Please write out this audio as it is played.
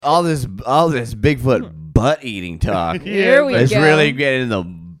all this Bigfoot butt eating talk. Here we Let's go. really get in the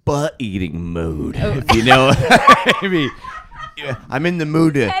butt eating mood. If you know what I mean. I'm in the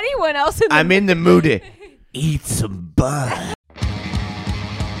mood to. Anyone else in the I'm in the mood to eat some butt.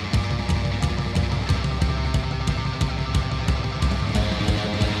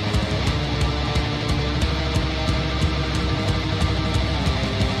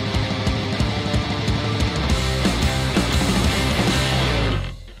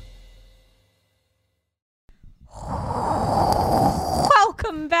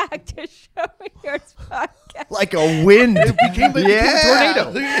 Welcome back to Show Me Yours podcast. Like a wind. It became a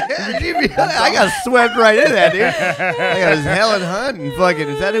tornado. I got swept right in that, dude. I got Helen Hunt and fucking.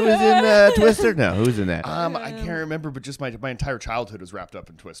 Is that who was in Twister? No, who's in that? I can't remember, but just my entire childhood was wrapped up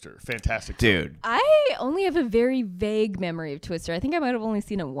in Twister. Fantastic, Dude. I only have a very vague memory of Twister. I think I might have only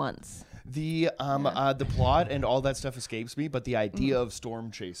seen it once. The plot and all that stuff escapes me, but the idea of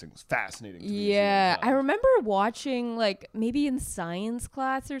storm chasing was fascinating to me. Yeah, I remember watching like maybe in science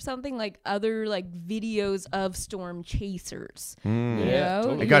class or something like other like videos of storm chasers. You know?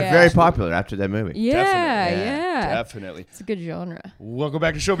 totally. It got very popular after that movie. Yeah, Definitely. yeah. Definitely. It's a good genre. Welcome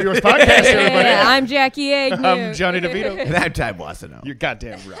back to Show Me Yours podcast, everybody. I'm Jackie Agnew. I'm Johnny DeVito. And I'm Ty Wassano. You're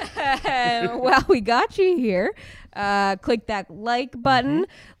goddamn right. Well, we got you here. Click that like button,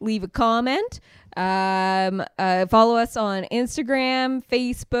 leave a comment, follow us on Instagram,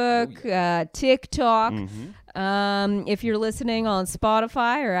 Facebook, TikTok. If you're listening on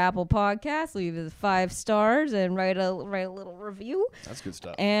Spotify or Apple Podcasts, leave us 5 stars and write a little review. That's good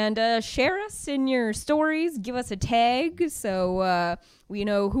stuff. And share us in your stories. Give us a tag so we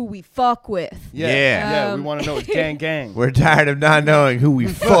know who we fuck with. Yeah. We want to know it's gang gang. We're tired of not knowing who we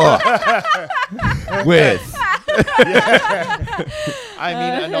fuck with. I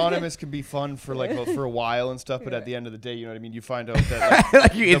mean, anonymous can be fun for for a while and stuff, but at the end of the day, you know what I mean. You find out that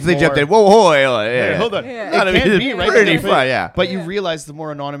Like you the instantly more- jumped in. Whoa, yeah. hold on. Yeah. It can be, right? Pretty But- fun, yeah. But you realize the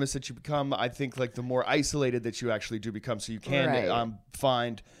more anonymous that you become, I think, like the more isolated that you actually do become. So you can Right.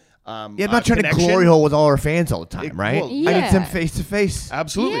 Find. Yeah, I'm not trying connection. to glory hole with all our fans all the time, right? well, I need Yeah. some face to face.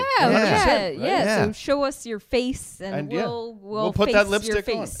 Absolutely. Yeah, 100%, yeah. right? Yeah. So show us your face, and And, yeah, we'll put face that your lipstick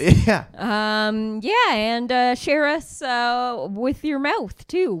on. face. Yeah. And share us with your mouth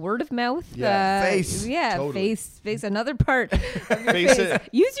too. Word of mouth. Yeah, face. Yeah, Totally. face. Another part. Of your Face it.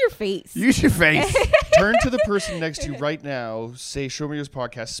 Use your face. Use your face. Turn to the person next to you right now, say "Show Me Yours"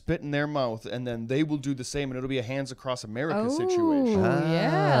 podcast, spit in their mouth, and then they will do the same, and it'll be a Hands Across America situation.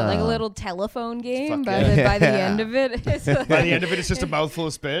 Yeah, like a Ah. little telephone game. Fuck By yeah. the end of it, it's like- By the end of it, it's just a mouthful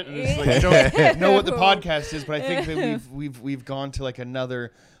of spit. And it's like, you don't know what the podcast is, but I think that we've gone to like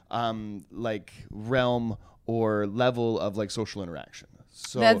another like realm or level of like social interaction.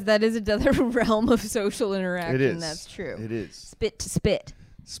 So that is another realm of social interaction. it is. That's true. It is. Spit to spit.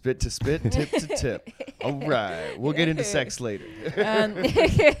 Spit to spit, tip to tip. All right. We'll get into sex later.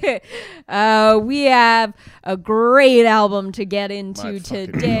 We have a great album to get into My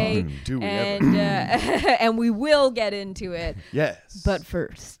fucking today, God. Do we and and we will get into it. Yes. But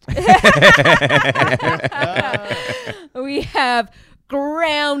first, we have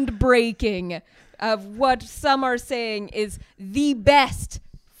groundbreaking of what some are saying is the best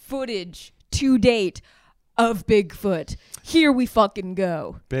footage to date of Bigfoot. Here we fucking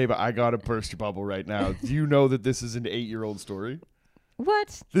go. Babe, I got to burst your bubble right now. Do you know that this is an 8-year-old story?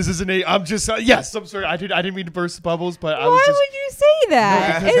 What? This is I'm just yes. I'm sorry. I didn't mean to burst the bubbles, but I was Why just would you say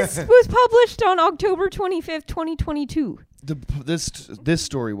that? It was published on October 25th, 2022. this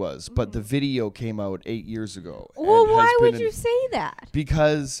story was, but the video came out 8 years ago. Well, and why has would been you say that?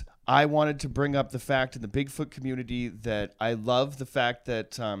 Because I wanted to bring up the fact in the Bigfoot community that I love the fact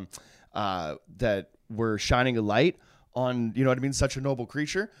that that we're shining a light on, you know what I mean, such a noble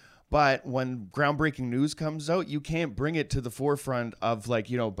creature. But when groundbreaking news comes out, you can't bring it to the forefront of like,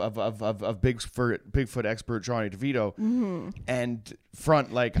 you know, of Bigfoot expert Johnny DeVito and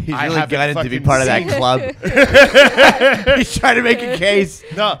front like He's I really haven't got it to be fucking part of seen that club. He's trying to make a case.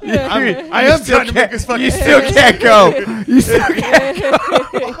 No, I am trying to make this fucking. You still can't go. You still can't.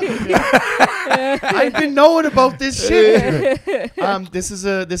 I've been knowing about this shit. This is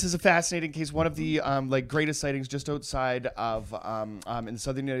a fascinating case. One of the like greatest sightings just outside of in the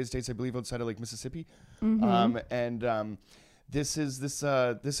southern United States, I believe, outside of like Mississippi. This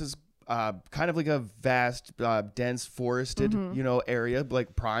is kind of like a vast, dense, forested, you know, area,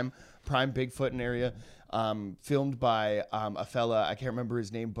 like prime Bigfoot area. Filmed by a fella, I can't remember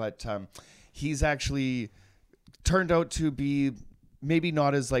his name, but he's actually turned out to be maybe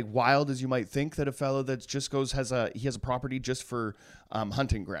not as like wild as you might think, that a fellow that just has a property just for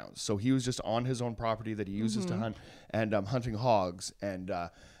hunting grounds. So he was just on his own property that he uses to hunt and hunting hogs, and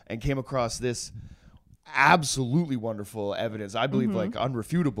came across this absolutely wonderful evidence, I believe, like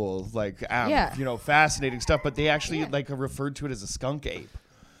unrefutable, like fascinating stuff. But they actually like referred to it as a skunk ape.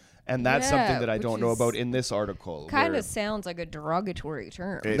 And that's something that I don't know about in this article. Kind of sounds like a derogatory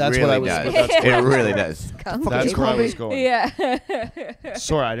term. That's what I was. It really does. That's where I was going. Yeah.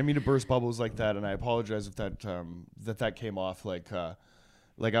 Sorry, I didn't mean to burst bubbles like that, and I apologize if that came off like I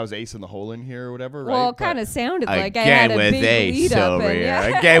was ace in the hole in here or whatever. Well, right? it kind of sounded like I again had a with big ace lead up. over And,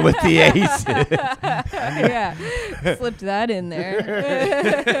 here. Again with the ace. Yeah, slipped that in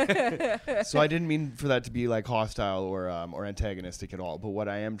there. So I didn't mean for that to be like hostile or antagonistic at all. But what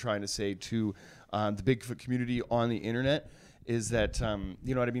I am trying to say to the Bigfoot community on the internet is that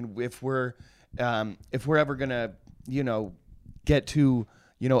you know what I mean. If we're ever gonna get to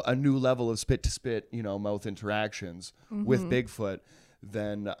a new level of spit to spit mouth interactions with Bigfoot,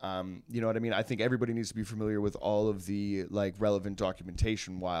 then you know what I mean. I think everybody needs to be familiar with all of the like relevant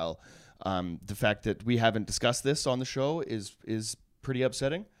documentation. While the fact that we haven't discussed this on the show is pretty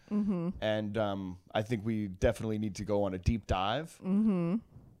upsetting. And I think we definitely need to go on a deep dive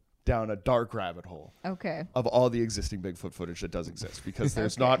down a dark rabbit hole of all the existing Bigfoot footage that does exist, because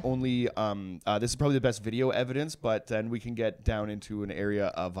there's not only this is probably the best video evidence, but then we can get down into an area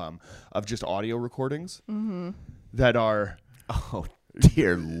of just audio recordings that are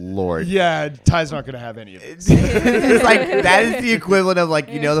Dear Lord. Yeah, Ty's not going to have any of this. It's like, that is the equivalent of like,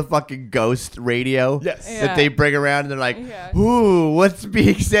 the fucking ghost radio that they bring around, and they're like, ooh, what's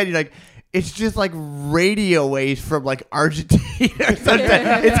being said? You're like, it's just like radio waves from like Argentina or something.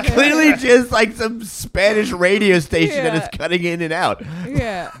 It's clearly just like some Spanish radio station that is cutting in and out.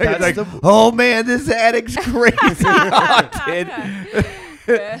 Yeah. It's like, oh man, this attic's crazy haunted.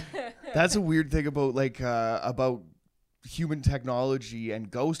 That's a weird thing about human technology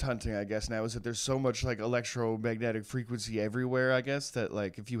and ghost hunting, I guess, now, is that there's so much like electromagnetic frequency everywhere, I guess, that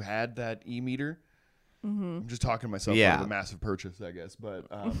like if you had that e-meter, I'm just talking to myself about a massive purchase, I guess, but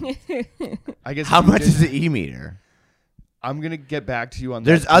I guess how much is the e-meter? I'm gonna get back to you on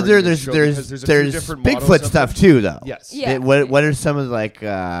there's that. There's Bigfoot stuff too, though. Yes. Yeah. What are some of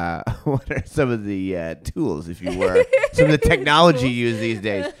what are some of the tools, if you were, some of the technology used these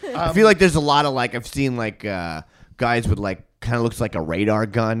days? I feel like there's a lot of like, I've seen like guys with like kind of looks like a radar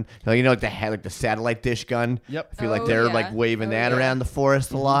gun, like the satellite dish gun. Yep. I feel like they're like waving that around the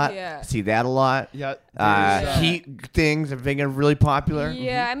forest a lot. Yeah. See that a lot. Yeah. Heat things, I think, are really popular.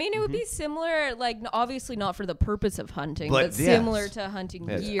 Yeah, I mean, it would be similar, like obviously not for the purpose of hunting, but similar to hunting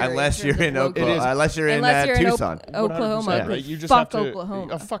deer. Unless you're in Oklahoma, unless you're in Tucson, Oklahoma. Right? You just fuck have to,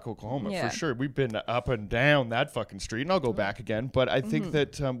 Oklahoma. Fuck Oklahoma for sure. We've been up and down that fucking street, and I'll go back again. But I think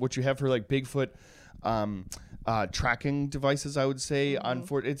that what you have for like Bigfoot tracking devices, I would say,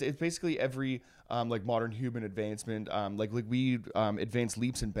 it's basically every like modern human advancement, like we advanced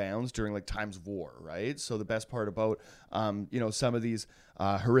leaps and bounds during like times of war, right? So the best part about some of these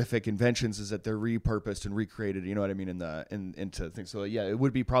horrific inventions is that they're repurposed and recreated, you know what I mean, into things. So yeah, it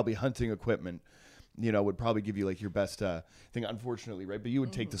would be probably hunting equipment, would probably give you like your best thing, unfortunately, right? But you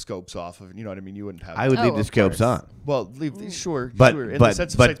would take the scopes off of, you know what I mean? You wouldn't have. I would leave the scopes on. Well, leave these, sure, but sure.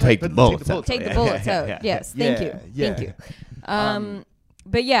 Take the bullets out. Take the bullets out. Yes, thank you.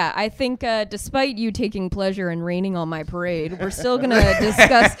 But yeah, I think despite you taking pleasure in raining on my parade, we're still gonna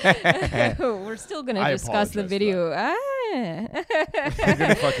discuss. The video. You're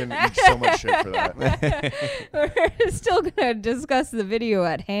gonna fucking eat so much shit for that. We're still gonna discuss the video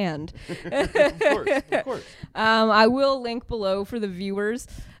at hand. Of course. I will link below for the viewers.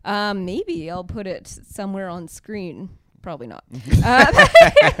 Maybe I'll put it somewhere on screen. Probably not. I'm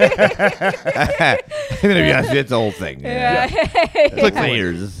gonna be honest, it's the whole thing. Click my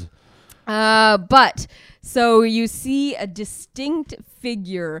ears. But so you see a distinct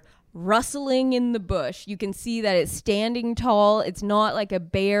figure rustling in the bush. You can see that it's standing tall. It's not like a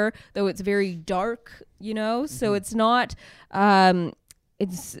bear, though it's very dark, so it's not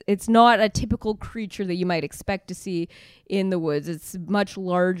it's not a typical creature that you might expect to see in the woods. It's much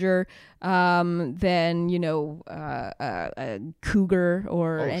larger than a cougar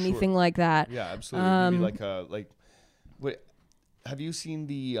or anything like that. Yeah, absolutely. Maybe wait, have you seen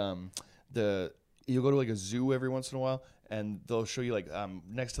the you go to like a zoo every once in a while, and they'll show you like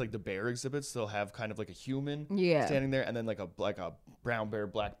next to like the bear exhibits, they'll have kind of like a human standing there, and then like a brown bear,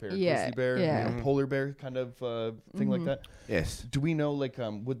 black bear, grizzly bear, polar bear kind of thing like that. Yes. Do we know like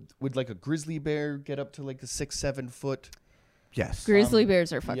would like a grizzly bear get up to like the 6-7 foot Yes. Grizzly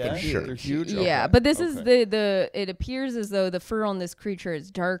bears are fucking huge. They're huge. Yeah, Okay. but this is the. It appears as though the fur on this creature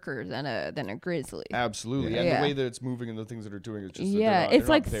is darker than a grizzly. Absolutely, and the way that it's moving and the things that are doing is just it's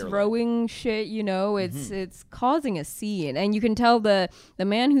like throwing shit. It's causing a scene, and you can tell the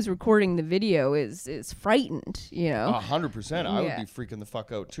man who's recording the video is frightened. 100%. I would be freaking the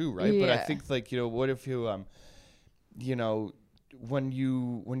fuck out too, right? But I think what if you when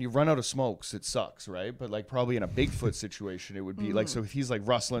you run out of smokes, it sucks, right? But like probably in a Bigfoot situation, it would be like, so if he's like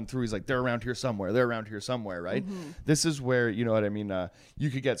rustling through, he's like, they're around here somewhere, right? This is where, you know what I mean? You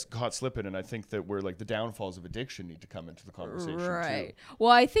could get caught slipping. And I think that where like the downfalls of addiction need to come into the conversation too.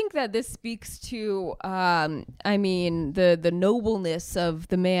 Well, I think that this speaks to, the nobleness of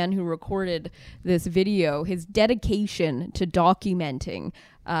the man who recorded this video, his dedication to documenting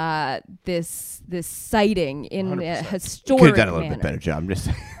this sighting in 100%. A historic you could have done a little manner. bit better job. I'm just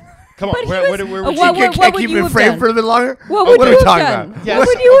saying. Come on, where would what keep you it have framed done? for a bit longer? What would you have talking done? about? Yes, what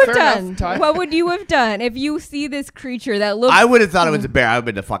would you have fair done? enough, What would you have done if you see this creature that looks? I would have thought it was a bear. I would have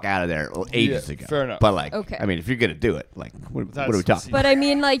been the fuck out of there ages ago. Fair enough. But like, Okay. I mean, if you're gonna do it, like, what are we talking? But I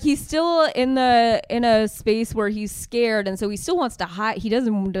mean, like, he's still in a space where he's scared, and so he still wants to hide. He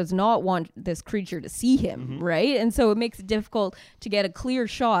does not want this creature to see him, right? And so it makes it difficult to get a clear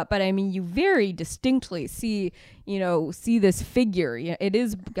shot. But I mean, you very distinctly see this figure. It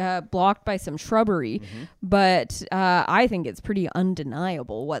is blocked by some shrubbery, but I think it's pretty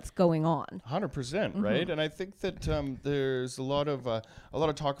undeniable what's going on. 100%, right? And I think that there's a lot of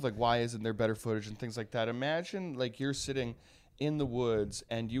talk of like, why isn't there better footage and things like that. Imagine like you're sitting in the woods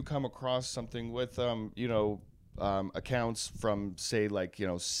and you come across something with accounts from say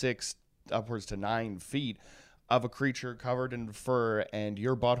 6 upwards to 9 feet of a creature covered in fur, and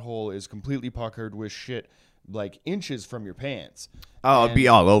your butthole is completely puckered with shit like inches from your pants. Oh, it'd be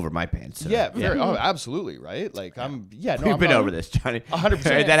all over my pants. So. Yeah. Oh, absolutely, right? Like We've been over this, Johnny.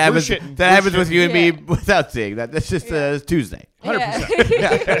 100%. That happens with you and me without seeing that. That's just Tuesday.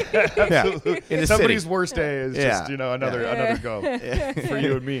 100%. Absolutely. In the Somebody's city. worst day is just another go for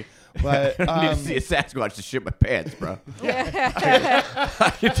you and me. But I need to see a Sasquatch to shit my pants, bro.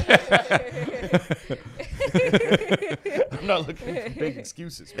 I'm not looking for big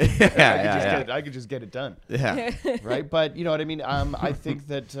excuses. I could just get it done. Yeah. Right. But you know what I mean. I think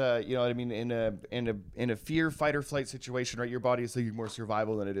that in a fear, fight or flight situation, right? Your body is thinking more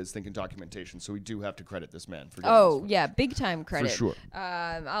survival than it is thinking documentation. So we do have to credit this man for. Big time credit for sure.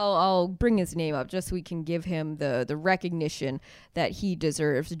 I'll bring his name up just so we can give him the recognition that he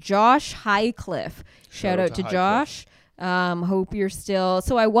deserves. Josh Highcliffe. Shout out to Josh. Hope you're still.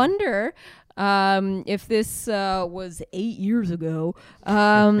 So I wonder if this was 8 years ago,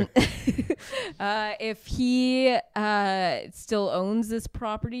 if he still owns this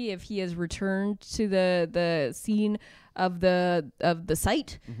property, if he has returned to the scene of the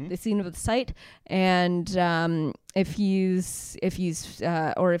site, the scene of the site, and if he's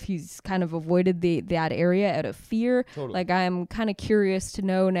kind of avoided that area out of fear. Totally. Like, I'm kind of curious to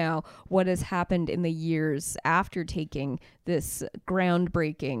know now what has happened in the years after taking this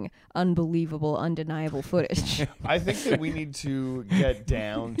groundbreaking, unbelievable, undeniable footage. I think that we need to get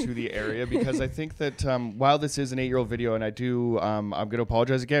down to the area, because I think that while this is an 8-year-old video, and I'm going to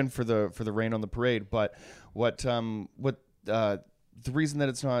apologize again for the rain on the parade, but the reason that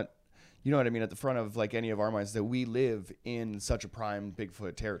it's not, you know what I mean, at the front of like any of our minds, that we live in such a prime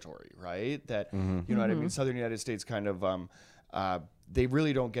Bigfoot territory, right? That you know what I mean, Southern United States kind of they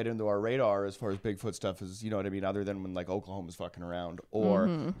really don't get into our radar as far as Bigfoot stuff is, you know what I mean, other than when like Oklahoma's fucking around, or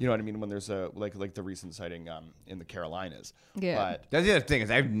you know what I mean, when there's a like the recent sighting in the Carolinas. Yeah. But That's the other thing,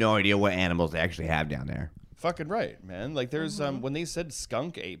 is I have no idea what animals they actually have down there. fucking right, man. Like there's when they said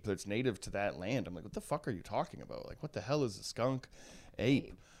skunk ape that's native to that land, I'm like, what the fuck are you talking about? Like, what the hell is a skunk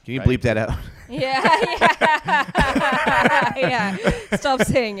ape? Can you bleep that out? Yeah. Stop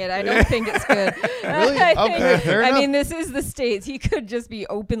saying it. I don't think it's good. Really? Okay, fair enough. I mean, this is the States. He could just be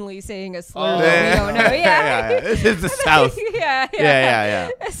openly saying a slur that we don't know. Yeah. This is the South. Yeah.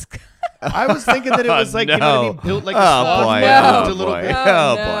 I was thinking that it was like, you know what I mean, built like a sloth. Boy. No. A little bit.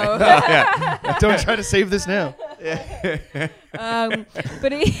 Oh, boy. Yeah. Don't try to save this now.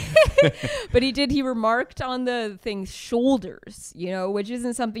 But he remarked on the thing's shoulders, which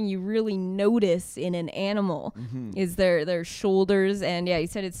isn't something you really notice in an animal, is their shoulders. And he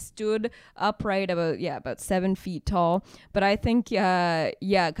said it stood upright about 7 feet tall. But I think,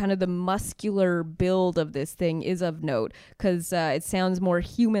 kind of the muscular build of this thing is of note, because it sounds more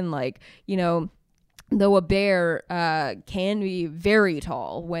human-like, though a bear can be very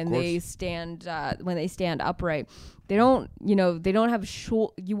tall when they stand upright. They don't have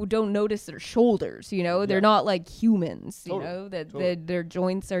you don't notice their shoulders, they're not like humans, that their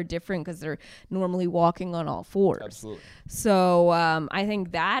joints are different because they're normally walking on all fours. Absolutely. So I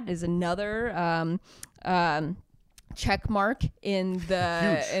think that is another check mark in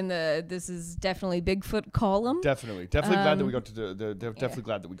the this is definitely Bigfoot column. Definitely glad that we got to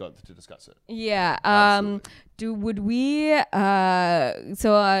glad that we got to discuss it. Yeah. Would we in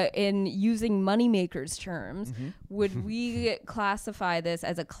using moneymakers terms, would we classify this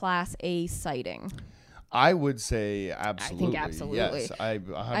as a Class A sighting? I would say absolutely. I think absolutely. Yes, I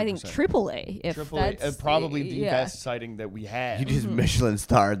 100%. I think AAA. If that's and probably the best sighting that we had. You just Michelin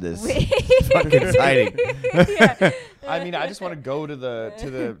starred this fucking sighting. I mean, I just want to go to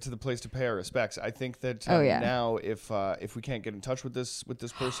the place to pay our respects. I think that now, if we can't get in touch with this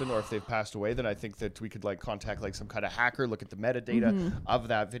person, or if they've passed away, then I think that we could contact some kind of hacker, look at the metadata of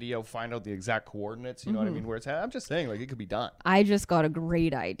that video, find out the exact coordinates. You know what I mean? Where it's at. I'm just saying, it could be done. I just got a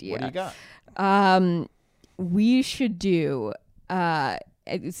great idea. What do you got? We should do go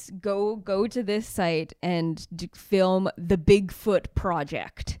to this site and film the Bigfoot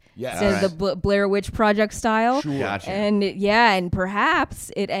Project. Yes. So the Blair Witch Project style. Sure. Gotcha. And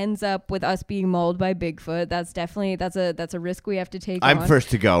perhaps it ends up with us being mauled by Bigfoot. That's definitely that's a risk we have to take. I'm on.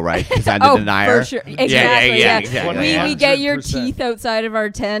 first to go, right? Because I'm the denier. For sure. Exactly. Yeah. Exactly. We get your teeth outside of our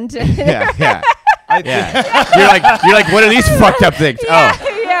tent. Yeah. You're like, what are these fucked up things? Yeah,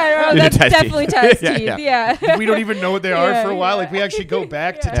 that's definitely Ty's teeth. Yeah. We don't even know what they are for a while. We actually go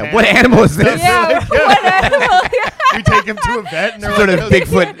back to town. What animal is this? What animal? We take them to a vet and they're sort of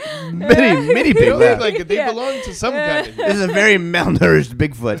Bigfoot, mini Bigfoot. They belong to some kind of. This is a very malnourished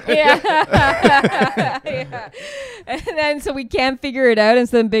Bigfoot. Yeah. And then so we can't figure it out, and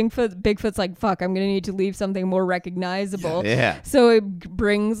so then Bigfoot's like, "Fuck, I'm gonna need to leave something more recognizable." Yeah. So it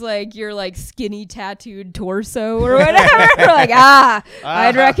brings your skinny tattooed torso or whatever. We're like,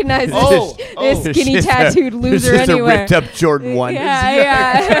 I'd recognize this skinny tattooed loser this is anywhere. A ripped up Jordan 1.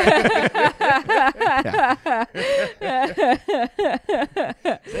 Yeah.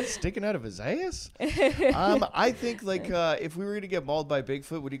 Is that sticking out of his ass? I think if we were to get mauled by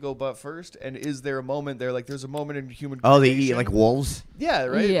Bigfoot, would he go butt first? And is there a moment there? There's a moment in human cremation. Oh, they eat like wolves? Yeah,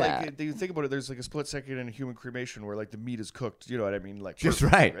 right? Yeah. You think about it, there's a split second in a human cremation where the meat is cooked. You know what I mean? Just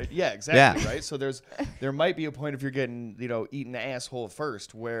right. Yeah, exactly. Right. So there might be a point if you're getting eaten asshole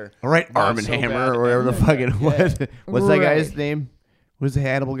first where. All right, Arm and Hammer or whatever the fucking what's that guy's name? What's the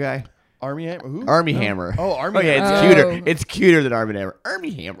Hannibal guy? Army Hammer? Who? Army Hammer. Oh, Army Hammer. Hammer. It's cuter. It's cuter than Army Hammer. Army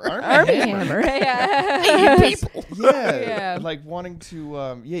Hammer. Army Hammer. Yeah. People. Yeah. Wanting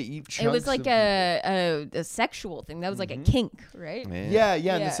to eat chunks. It was like a sexual thing. That was like a kink, right? Yeah,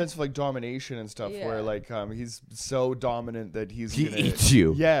 in the sense of domination and stuff where he's so dominant that he eats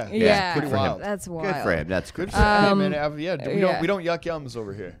you. Yeah. Pretty wild. That's wild. Good for him. That's good. For him. Hey, man, we don't yuck yums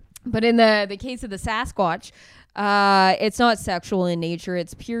over here. But in the case of the Sasquatch, it's not sexual in nature.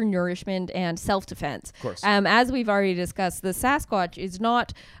 It's pure nourishment and self-defense. Of course. As we've already discussed, the Sasquatch is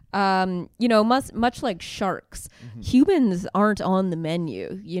not, much like sharks. Humans aren't on the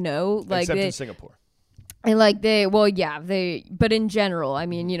menu, Except in Singapore. And but in general, I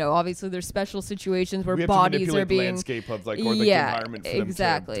mean, obviously there's special situations where we have bodies to are being the landscape of the environment for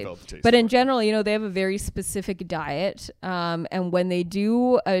exactly. them to develop the taste. But in general, they have a very specific diet, and when they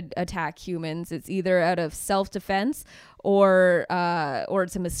do attack humans, it's either out of self-defense or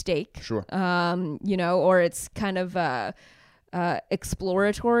it's a mistake. Sure. Or it's kind of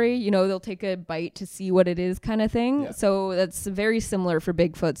exploratory, they'll take a bite to see what it is kind of thing. Yeah. So that's very similar for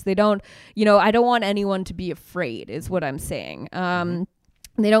Bigfoots. They don't, I don't want anyone to be afraid is what I'm saying.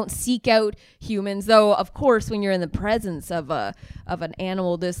 They don't seek out humans, though. Of course, when you're in the presence of an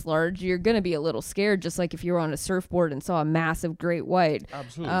animal this large, you're gonna be a little scared. Just like if you were on a surfboard and saw a massive great white.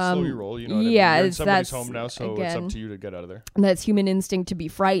 Absolutely, slow your roll. You know what I mean? You're somebody's home now, so it's up to you to get out of there. That's human instinct to be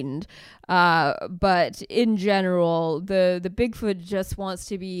frightened. But in general, the Bigfoot just wants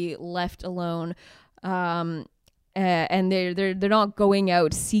to be left alone. And they're not going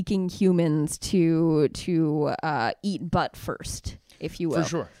out seeking humans to eat butt first, if you will. For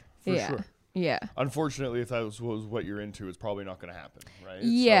sure. For sure. Yeah. Unfortunately, if that was what you're into, it's probably not going to happen, right?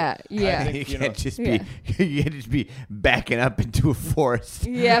 Yeah. So yeah. I think, you can't just be you can't just be backing up into a forest.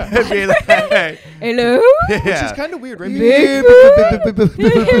 Yeah. Be like, hey. Hello. Which is kind of weird, right? Hello.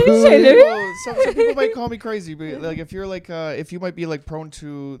 some people might call me crazy, but like if you're like if you might be like prone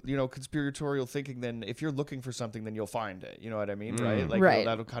to conspiratorial thinking, then if you're looking for something, then you'll find it. You know what I mean, right? Like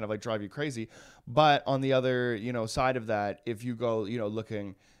that'll kind of like drive you crazy. But on the other side of that, if you go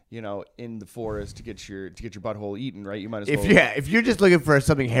looking in the forest to get your butthole eaten, right? You might as well. If you're just looking for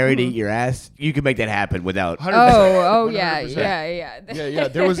something hairy to eat your ass, you can make that happen without. 100%. Oh 100%. yeah.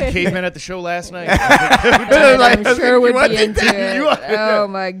 There was a caveman at the show last night. I'm sure would be into it. Oh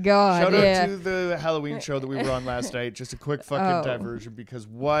my god! Shout out to the Halloween show that we were on last night. Just a quick fucking diversion because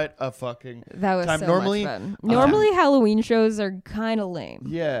what a fucking that was time. So Normally, much fun. Normally Halloween shows are kind of lame.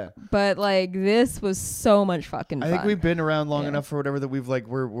 Yeah, but like this was so much fucking fun. I think we've been around long enough or whatever that we've like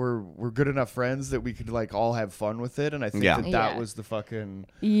we're good enough friends that we could like all have fun with it, and I think that was the fucking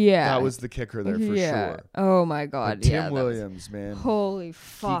that was the kicker there for sure. Oh my god, but Tim Williams, man, holy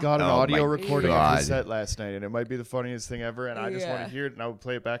fuck, he got an audio recording of his set last night, and it might be the funniest thing ever. And I just want to hear it, and I would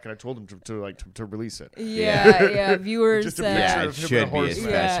play it back, and I told him to release it. Viewers, just a picture of him with a horse.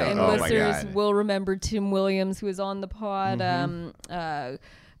 And listeners will remember Tim Williams, who was on the pod.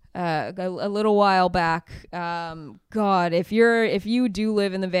 A little while back. God, if you do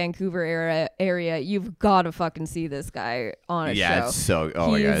live in the Vancouver area, you've got to fucking see this guy on a show. Yeah, it's so.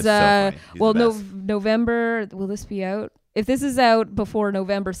 Oh my god, it's so funny. November. Will this be out? If this is out before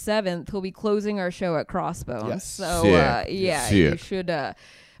November 7th, he'll be closing our show at Crossbones. Yes. So you should.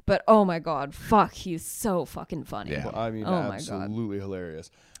 But oh my god, fuck, he's so fucking funny. Yeah. I mean, absolutely hilarious.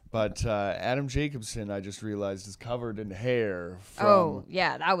 But Adam Jacobson, I just realized, is covered in hair. From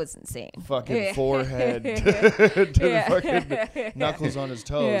that was insane. Fucking forehead to the fucking knuckles on his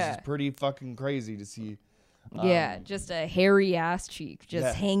toes. Yeah. It's pretty fucking crazy to see. Just a hairy ass cheek,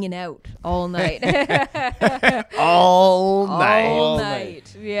 just hanging out all night. all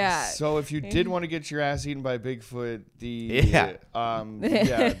night. Yeah. So if you did want to get your ass eaten by Bigfoot,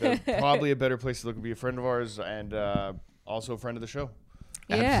 probably a better place to look would be a friend of ours and also a friend of the show.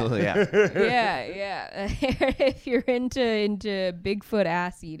 Absolutely, yeah. If you're into Bigfoot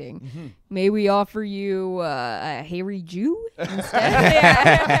ass eating, may we offer you a hairy Jew instead?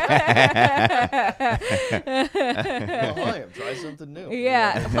 Try something new.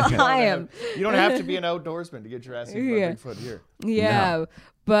 Yeah, you don't have to be an outdoorsman to get your ass eaten by Bigfoot here. Yeah. No.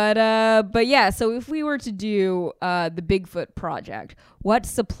 But yeah, so if we were to do the Bigfoot project, what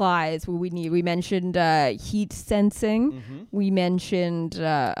supplies would we need? We mentioned heat sensing. We mentioned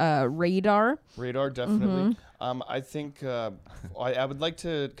radar. Radar, definitely. I think I would like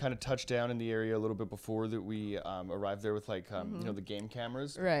to kind of touch down in the area a little bit before that we arrive there with like the game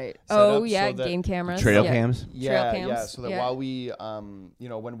cameras. Right. Oh yeah, game cameras. Trail cams. Yeah. So that while we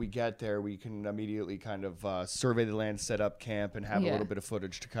when we get there, we can immediately kind of survey the land, set up camp, and have a little bit of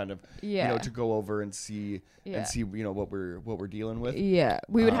footage to kind of to go over and see what we're dealing with. Yeah,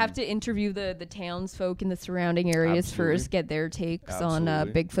 we would have to interview the townsfolk in the surrounding areas first, get their takes on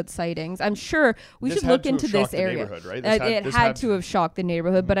Bigfoot sightings. I'm sure we should look into this area. Right? It had to have shocked the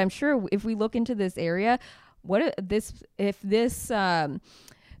neighborhood, but I'm sure if we look into this area, this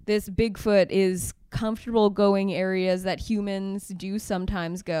Bigfoot is comfortable going areas that humans do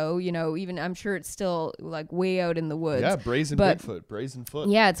sometimes go, even I'm sure it's still like way out in the woods. Yeah, brazen foot.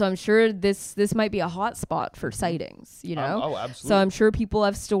 Yeah, so I'm sure this might be a hot spot for sightings, Oh, absolutely. So I'm sure people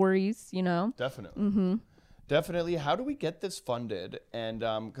have stories, Definitely. Definitely. How do we get this funded? And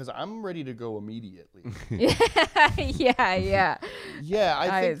because I'm ready to go immediately. Yeah. Yeah,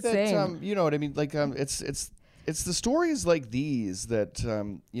 I think that you know what I mean. Like it's the stories like these that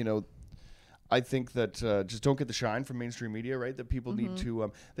I think that just don't get the shine from mainstream media, right? That people need to.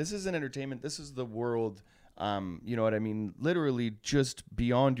 This is an entertainment. This is the world. You know what I mean? Literally just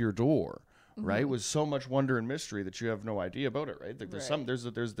beyond your door. Right, with so much wonder and mystery that you have no idea about it. Right, like there's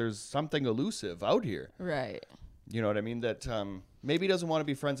something elusive out here. Right. You know what I mean? That maybe doesn't want to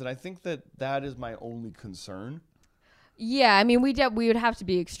be friends, and I think that is my only concern. Yeah, I mean, we would have to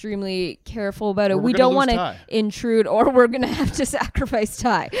be extremely careful about it. We don't want to intrude, or we're going to have to sacrifice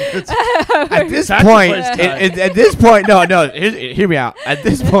Ty. At this point, no, hear me out. At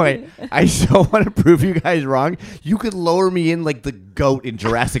this point, I so want to prove you guys wrong. You could lower me in like the goat in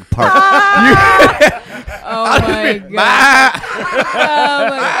Jurassic Park. Oh my god!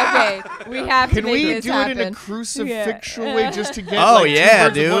 Okay, we have to make this happen. Can we do it in a crucifixial way just to get? Oh like, yeah,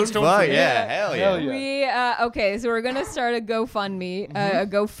 dude! Fuck yeah, hell yeah! We okay, so we're gonna start a GoFundMe, a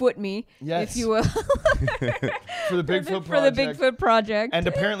GoFootMe, if you will, for the Bigfoot project. For the Bigfoot project, and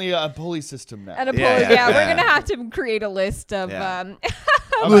apparently a pulley system now. And a pulley, we're gonna have to create a list of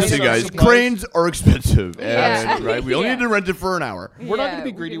Listen, guys, cranes are expensive. And, right? We only Yeah. need to rent it for an hour. We're not going to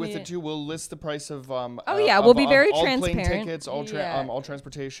be we greedy can with be- it too. We'll list the price of we'll be very all plane transparent. tickets, all all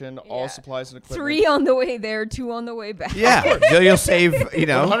transportation, all supplies and equipment. 3 on the way there, 2 on the way back. Yeah, so you'll save.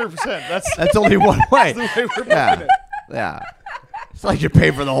 100%. That's only one way. That's the way we're Yeah, booking it. yeah. It's like you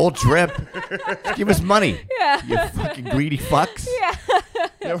pay for the whole trip. Just give us money. Yeah. You fucking greedy fucks. Yeah.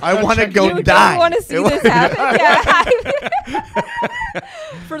 I want to go You die. don't want to see this happen? Yeah.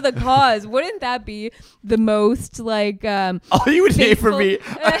 For the cause. Wouldn't that be the most like All you would hear from me,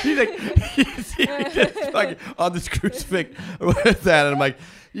 faithful- you see me just fucking on this crucifix with that, and I'm like,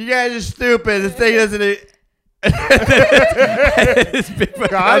 you guys are stupid. This thing doesn't. This big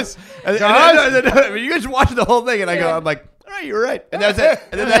Guys, no, you guys watching the whole thing, and I'm like, all right, you're right, and that's it.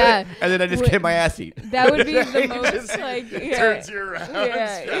 And then, and then I just get my ass eat. that would be the most like Turns you around.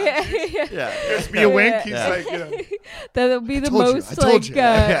 yeah. Gives me a wink. He's Yeah. like, That would be the told you, most I told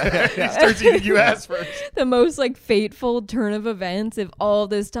like you. He starts eating you ass first. the most like fateful turn of events if all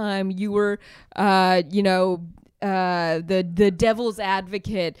this time you were the devil's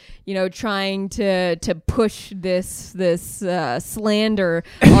advocate, trying to push this slander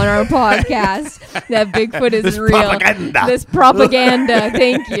on our podcast that Bigfoot isn't This real. propaganda. This propaganda.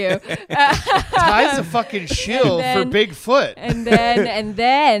 Thank you. Ty's a fucking shill for then- Bigfoot. And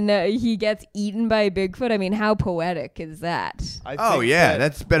then he gets eaten by Bigfoot. I mean, how poetic is that? I Oh, think yeah,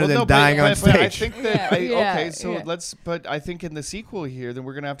 that's better than dying on I stage. think that Yeah, okay, so yeah. but I think in the sequel here, then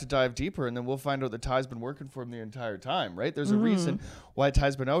we're gonna have to dive deeper, and then we'll find out that Ty's been working for him the entire time, right? There's a reason why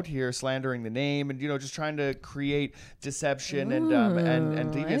Ty's been out here slandering the name and just trying to create deception and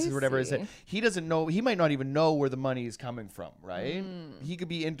deviance or whatever. Is that see. he doesn't know? He might not even know where the money is coming from, right? He could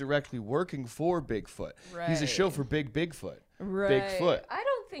be indirectly working for Bigfoot. He's a Right. shill for Bigfoot. Right. Bigfoot. I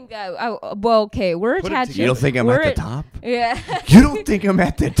don't think that. Well, okay, we're Put it attaching. together. You don't think I'm we're at the top? Yeah. You don't think I'm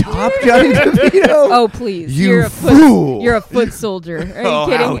at the top, Johnny DeVito? Oh please, You you're a fool. foot. You're a foot soldier. Are Oh,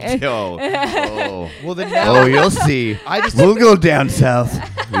 you kidding? oh. Well, then now Oh, you'll see. We'll go down south.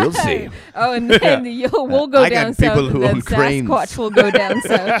 You'll see. Oh, and then we'll go I got down people south, who and then own cranes. Sasquatch will go down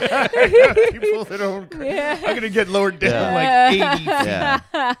south. people that own Yeah. I'm gonna get lowered down Yeah. like 80 feet.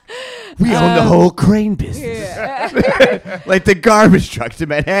 Yeah. We own the whole crane business. Yeah. Like the garbage trucks in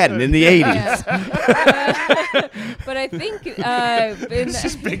Manhattan in the 80s. But I think It's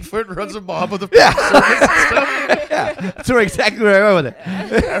just Bigfoot runs a mob with a Yeah. Yeah. That's exactly where I went with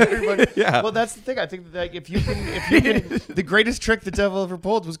it. everybody. Yeah. Well, that's the thing. I think that like, if you can, the greatest trick the devil ever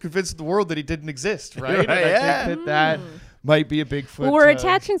pulled was convince the world that he didn't exist, right? Right, And I yeah. think that might be a Bigfoot. well, we're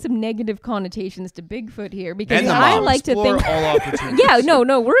attaching some negative connotations to Bigfoot here because And the I mob. like to explore think. all opportunities. Yeah,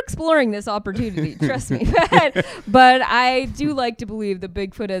 no, we're exploring this opportunity. Trust me. But I do like to believe that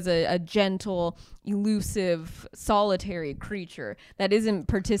Bigfoot is a gentle, elusive, solitary creature that isn't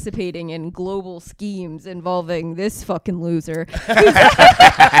participating in global schemes involving this fucking loser.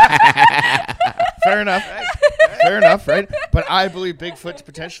 Fair enough. Fair enough, right? But I believe Bigfoot to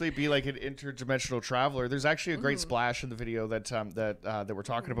potentially be like an interdimensional traveler. There's actually a great splash in the video that we're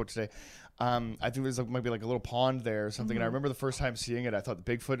talking about today. I think there's might be like a little pond there or something. And I remember the first time seeing it, I thought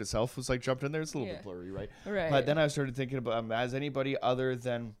the Bigfoot itself was like jumped in there. It's a little bit blurry, right? Right. But then I started thinking about as anybody other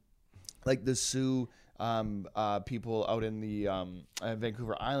than like the Sioux people out in the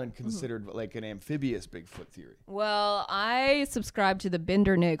Vancouver Island considered like an amphibious Bigfoot theory. Well, I subscribe to the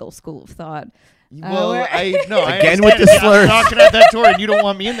Bindernagel school of thought. Well, where- I Again with the understand. slurs. I'm knocking at that door, and you don't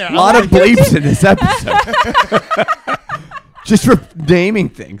want me in there. A lot of bleeps in this episode. Just for naming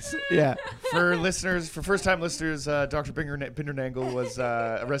things. Yeah. For first-time listeners, Dr. Bindernagel was,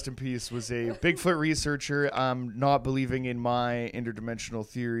 rest in peace, was a Bigfoot researcher, not believing in my interdimensional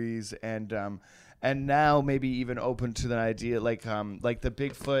theories, and now maybe even open to the idea like the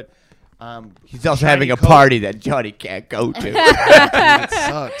Bigfoot. He's also shiny having a coat. party that Johnny can't go to. That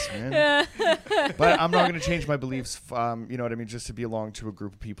sucks, man. But I'm not going to change my beliefs, you know what I mean, just to belong to a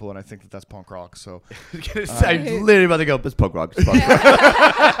group of people, and I think that's punk rock. So I'm literally about to go, it's punk rock. It's punk rock.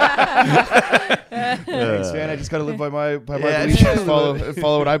 thanks, man. I just got to live by my Yeah. beliefs, and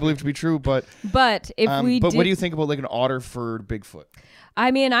follow what I believe to be true. But But if what do you think about like an Otterford Bigfoot?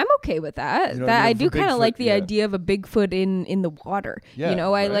 I mean, I'm okay with that. You know, I for do kind of Bigfoot, like the yeah. idea of a Bigfoot in the water. Yeah, I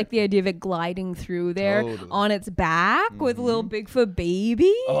right. like the idea of it gliding through there Totally. on its back with a little Bigfoot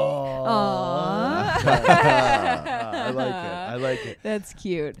baby. Oh, Aww. I like it. That's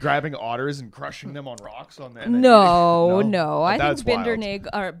cute. Grabbing otters and crushing them on rocks on the No. I That's think wild. Bindernagel.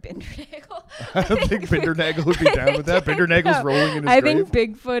 I don't think Bindernagel would be down with that. Bindernagel's rolling in his I grave.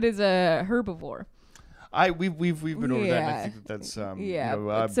 think Bigfoot is a herbivore. We've been over that. And I think that's so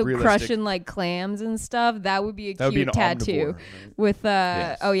realistic. crushing like clams and stuff. That would be a cute tattoo. Right? With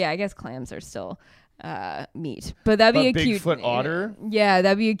oh yeah, I guess clams are still meat, but that'd be a cute Bigfoot otter. Yeah,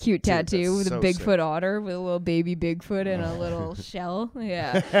 that'd be a cute tattoo with so a Bigfoot sick. otter with a little baby Bigfoot and a little shell.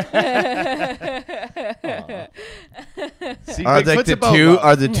 Yeah. See, Are Bigfoot's the about two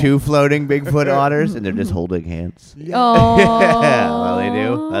love. two floating Bigfoot otters and they're just holding hands? Oh, Well, they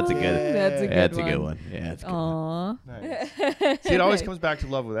do. That's a good. That's a good That's one. a good one. Yeah, that's a good. Aw. Nice. See, it always comes back to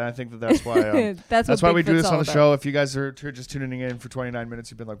love with it. I think that's why. That's what why we do Bigfoot's this all on the about. show. If you guys are just tuning in for 29 minutes,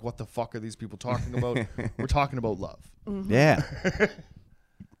 you've been like, "What the fuck are these people talking about?" We're talking about love. Yeah.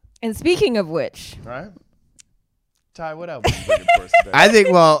 And speaking of which, All right, Ty, what else? Are you bringing for us today? I think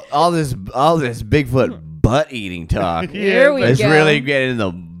all this Bigfoot butt eating talk here we is go. really getting in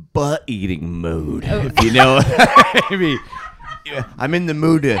the butt eating mood. If you know, I mean, I'm in the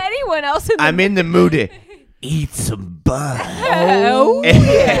mood to. Anyone else in the I'm in the mood to eat some butt. Oh,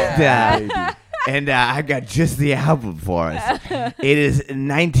 And I've got just the album for us. It is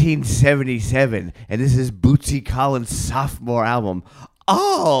 1977, and this is Bootsy Collins' sophomore album.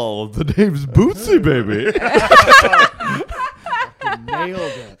 Oh, the name's Bootsy, baby. Nailed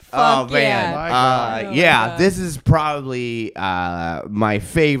it. Oh, Fuck man. yeah. My God. Yeah, this is probably my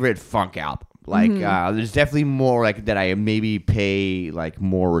favorite funk album. Like, there's definitely more like that I maybe pay like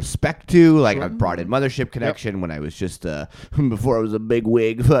more respect to. Like, I brought in Mothership Connection when I was just before I was a big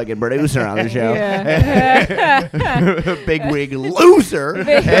wig fucking producer on the show. Big wig loser.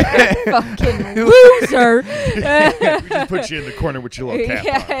 fucking loser. We just put you in the corner with your little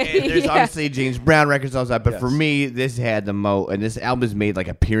cap on. And there's obviously James Brown records also, but for Yes. me, this had the and this album has made like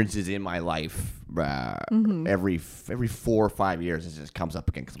appearances in my life every 4 or 5 years. It just comes up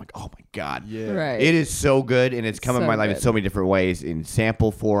again because I'm like, oh my god, Yeah. Right. it is so good, and it's come in So my life in good. so many different ways, in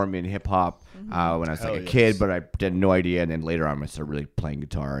sample form, in hip hop. When I was Hell like a yes. kid, but I had no idea, and then later on I started really playing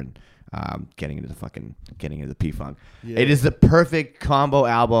guitar and getting into the P-Funk. Yeah. It is the perfect combo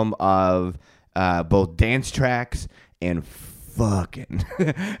album of both dance tracks and fucking.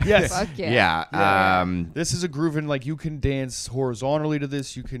 Yes. Fuck yeah. Yeah. Yeah. This is a grooving, like you can dance horizontally to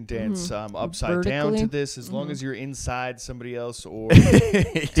this, you can dance upside down to Vertically. this, as long as you're inside somebody else or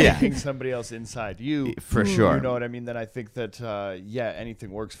Yeah. taking somebody else inside you. For sure. You know what I mean? Then I think that,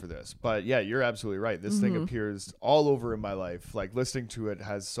 anything works for this. But yeah, you're absolutely right. This thing appears all over in my life. Like listening to it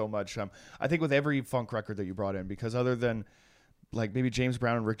has so much. I think with every funk record that you brought in, because other than like maybe James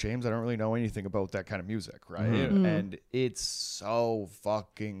Brown and Rick James, I don't really know anything about that kind of music, right? And it's so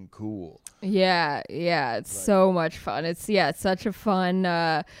fucking cool. Yeah, it's so much fun. It's such a fun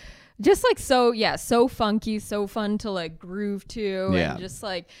just like so funky, so fun to like groove to. Yeah. And just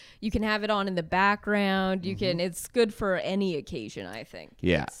like you can have it on in the background. You can it's good for any occasion, I think.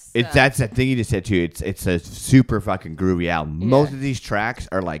 Yeah, It's, that's the thing you just said too. It's a super fucking groovy album. Yeah. Most of these tracks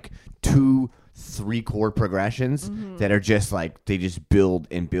are like 2-3 chord progressions that are just like they just build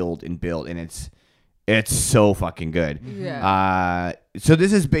and build and build, and it's so fucking good. Yeah. So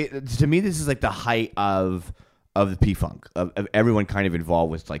this is to me this is like the height of the P-Funk of everyone kind of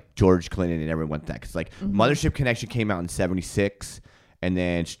involved with like George Clinton and everyone went that because like Mothership Connection came out in '76. And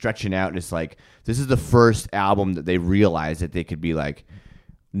then stretching out, and it's like this is the first album that they realized that they could be like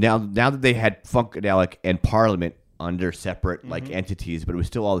now that they had Funkadelic and Parliament under separate like entities, but it was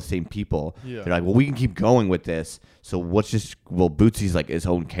still all the same people. Yeah. They're like, well, we can keep going with this. So Bootsy's like his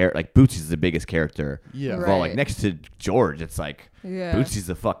own character. Like Bootsy's the biggest character. Yeah. Well, like Right. next to George, it's like Yeah. Bootsy's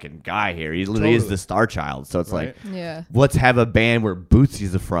the fucking guy here. He literally is Totally. the star child. So it's Right. like, Yeah. let's have a band where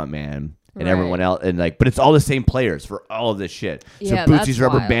Bootsy's the front man. And Right. everyone else, and like, but it's all the same players for all of this shit. So Yeah, Bootsy's that's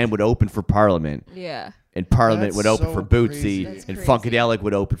Rubber wild. Band would open for Parliament, Yeah. and Parliament That's would open so for Bootsy, crazy. That's and crazy. Funkadelic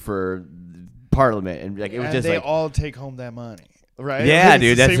would open for Parliament, and like it was And just they like, all take home that money, right? Yeah, It's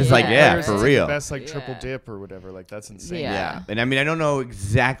dude, the that's same just like, yeah, players for take real. The best like triple Yeah. dip or whatever. Like that's insane. Yeah. yeah. And I mean, I don't know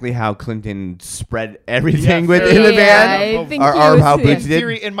exactly how Clinton spread everything Yeah, within fair the enough. band, I think or he or was how the- Bootsy In did.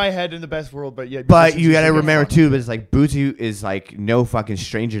 theory, in my head, in the best world, but yeah. But because you it's gotta just remember fun. too, but it's like Bootsy is like no fucking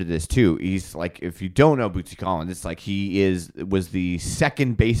stranger to this too. He's like, if you don't know Bootsy Collins, it's like he was the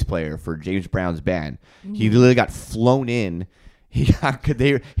second bass player for James Brown's band. He literally got flown in.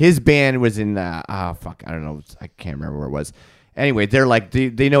 His band was in I don't know, I can't remember where it was. Anyway, they're like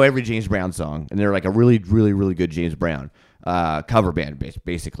they know every James Brown song, and they're like a really really really good James Brown cover band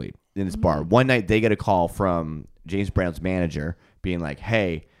basically in this bar. One night they get a call from James Brown's manager being like,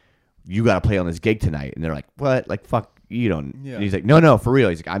 "Hey, you got to play on this gig tonight," and they're like, "What? Like fuck, you don't?" Yeah. And he's like, "No, for real."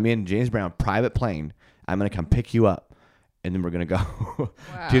 He's like, "I'm in James Brown private plane. I'm gonna come pick you up, and then we're gonna go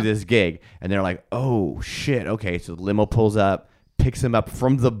to this gig." And they're like, "Oh shit, okay." So the limo pulls up, picks him up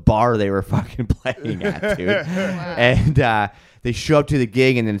from the bar they were fucking playing at, dude. And they show up to the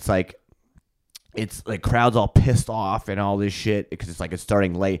gig, and then it's like crowd's all pissed off and all this shit because it's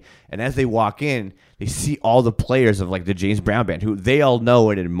starting late. And as they walk in, they see all the players of like the James Brown band who they all know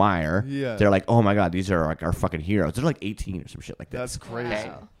and admire. Yeah. They're like, oh my God, these are like our fucking heroes. They're like 18 or some shit like that. That's crazy.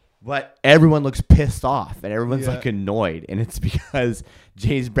 Wow. But everyone looks pissed off and everyone's like annoyed. And it's because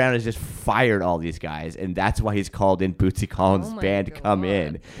James Brown has just fired all these guys. And that's why he's called in Bootsy Collins' band to come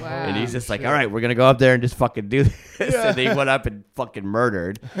in. Wow. And he's just like, all right, we're going to go up there and just fucking do this. Yeah. And they went up and fucking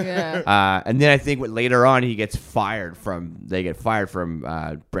murdered. Yeah. And then I think later on they get fired from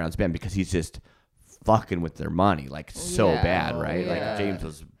Brown's band because he's just fucking with their money so bad, right? Yeah. Like James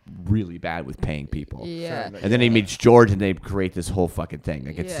was really bad with paying people. Yeah. And then he meets George and they create this whole fucking thing.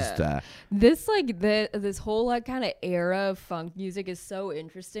 Like it's just this whole like kind of era of funk music is so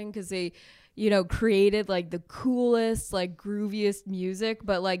interesting because they created like the coolest, like grooviest music,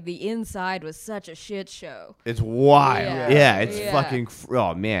 but like the inside was such a shit show. It's wild. Yeah, it's fucking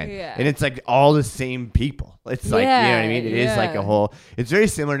oh man. Yeah. And it's like all the same people. It's like, you know what I mean? It is like a whole, it's very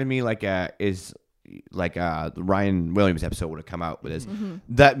similar to me the Ryan Williams episode would have come out with this.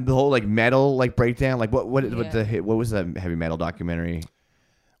 That the whole like metal like breakdown, like what was the heavy metal documentary?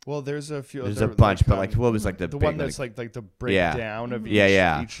 Well, there's a few. There's a bunch, but like what was like the big, one that's like the breakdown of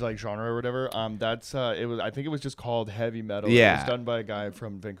each like genre or whatever. That's it was. I think it was just called heavy metal. Yeah, it was done by a guy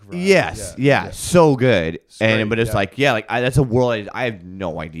from Vancouver. Yes, so good. But it's that's a world I have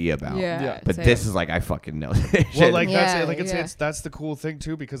no idea about. Yeah, but this is like I fucking know. Well, like that's that's the cool thing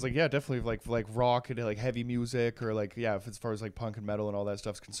too, because like definitely like rock and like heavy music or like as far as like punk and metal and all that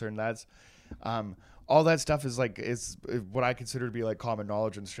stuff's concerned, that's all that stuff is what I consider to be like common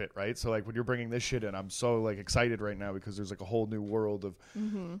knowledge and shit, right? So like when you're bringing this shit in, I'm so like excited right now because there's like a whole new world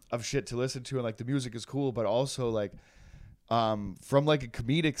of shit to listen to, and like the music is cool, but also like from like a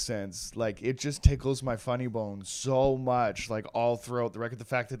comedic sense, like it just tickles my funny bone so much, like all throughout the record. The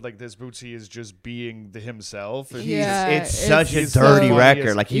fact that like this Bootsy is just being himself. And it's such a dirty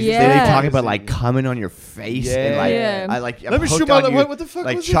record. Like he's talking about like coming on your face and like let me shoot my what the fuck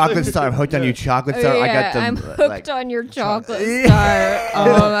like was chocolate star. I'm hooked on you, chocolate star. I got I'm hooked on your chocolate star.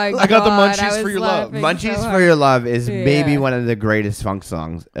 Oh my God! I got the Munchies for your love. Munchies for your love is maybe one of the greatest funk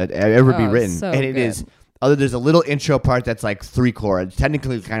songs ever be written, and it is. There's a little intro part that's like 3 chords,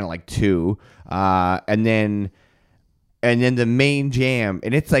 technically kind of like 2, and then the main jam,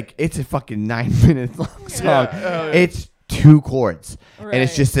 and it's a fucking 9 minute long song. It's 2 chords, and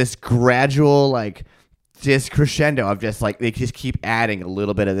it's just this gradual like just crescendo of just like they just keep adding a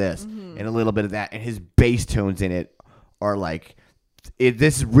little bit of this and a little bit of that, and his bass tones in it are like.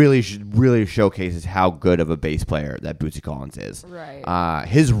 This really showcases how good of a bass player that Bootsy Collins is. Right.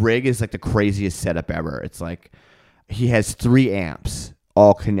 His rig is like the craziest setup ever. It's like he has 3 amps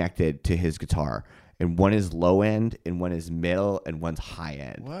all connected to his guitar, and one is low end, and one is middle, and one's high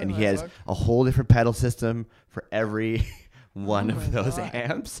end. What? And he has a whole different pedal system for every one of those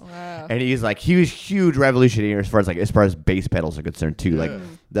amps. Wow. And he was huge revolutionary as far as bass pedals are concerned too. Like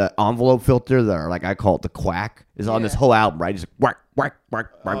the envelope filter, like I call it the quack, is on this whole album, right? Just like whack, whack,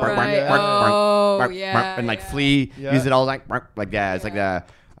 whack, whack, whack, whack, whack, and like Flea use it all like that. It's like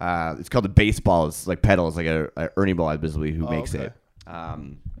it's called the baseball. It's like pedal. It's like a Ernie Ball, I believe, who makes it.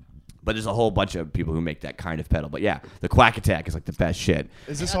 But there's a whole bunch of people who make that kind of pedal. But yeah, the Quack Attack is like the best shit.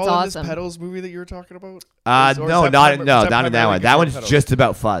 Is this all in this Pedals movie that you were talking about? No, not in that one. That one's just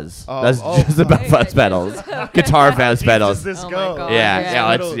about fuzz. That's just about fuzz pedals, guitar fuzz pedals. Does this go?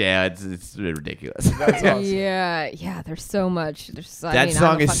 It's ridiculous. That's awesome. Yeah. There's so much. That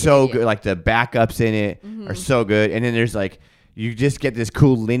song is so good. Like the backups in it are so good, and then there's like you just get this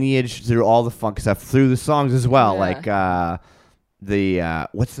cool lineage through all the funk stuff through the songs as well. Like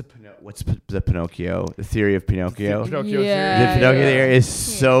what's the Pinocchio? The Theory of Pinocchio. The Pinocchio Theory is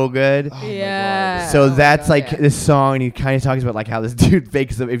so good. Oh so that's this song, and he kind of talks about like how this dude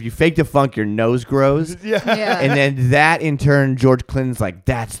fakes them. If you fake the funk, your nose grows. And then that in turn, George Clinton's like,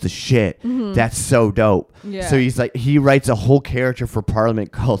 that's the shit. That's so dope. So he's like, he writes a whole character for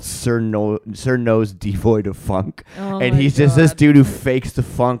Parliament called Sir Nose Devoid of Funk, and he's just this dude who fakes the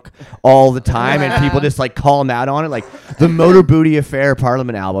funk all the time, and people just like call him out on it. Like the Motor Booty Affair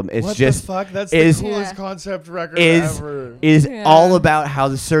Parliament album is what just the fuck? That's the coolest concept record ever. Is all about how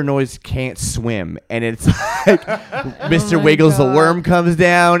the Sir Nose can't swim, and it's like Mr. Wiggles the worm comes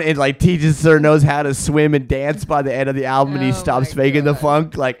down and like teaches Sir Nose how to swim and dance by the end of the album, and he stops faking the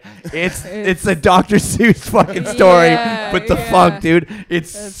funk. Like it's a Dr. Seuss fucking story, but the funk, dude.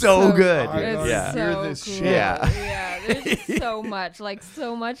 It's so good. It's so Hear this cool. shit. Yeah, there's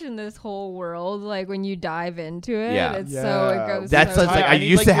so much in this whole world. Like when you dive into it, it goes. That's so like I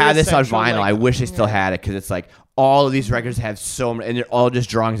used to have this on vinyl. I wish I still had it because it's like all of these records have so many, and they're all just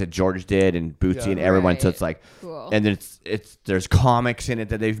drawings that George did and Bootsy and everyone. So it's like, and then there's comics in it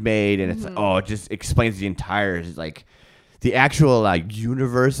that they've made, and it's it just explains the entire the actual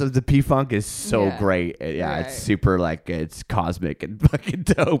universe of the P-Funk is so great. It's super it's cosmic and fucking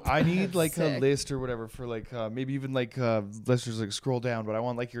dope. I need a list or whatever for maybe even let's just scroll down, but I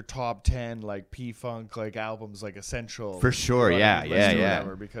want your top 10 P-Funk albums essential. For sure,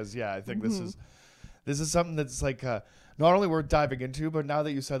 whatever, because I think this is something that's not only worth diving into, but now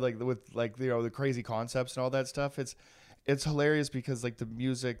that you said with the crazy concepts and all that stuff, it's hilarious because the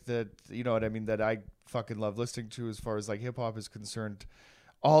music that that I fucking love listening to as far as hip hop is concerned,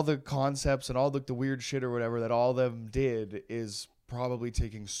 all the concepts and all the weird shit or whatever that all of them did is probably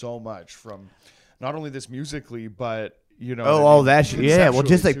taking so much from not only this musically but all that shit. Yeah, well,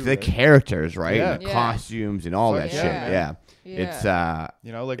 just too, the characters, right? And the costumes and all that shit. Yeah. It's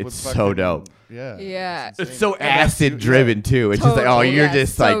it's so dope. Yeah. It's so acid driven too. It's just you're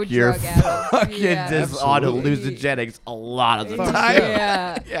just you're fucking just on hallucinogenics a lot of the time.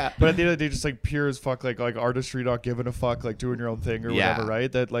 Yeah. But at the end of the day, just pure as fuck, like artistry, not giving a fuck, doing your own thing or whatever,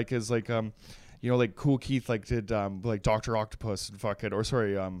 right? That is Cool Keith did Dr. Octopus and fucking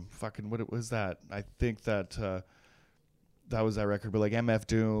what was that? I think that that was that record, but MF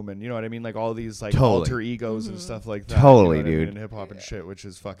Doom and you know what I mean, all these alter egos and stuff like that. Totally, dude. And hip hop and shit, which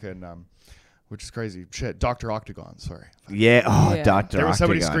is fucking which is crazy. Shit, Dr. Octagon, sorry. Yeah, Dr. Octagon. There was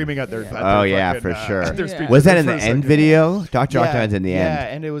somebody screaming at their for sure. Was that in the end video? Dr. Octagon's in the end. Yeah,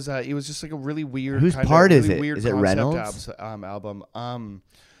 and it was just a really weird Whose part is it? Is it Reynolds? Album.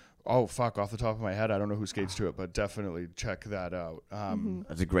 Oh fuck! Off the top of my head, I don't know who skates to it, but definitely check that out.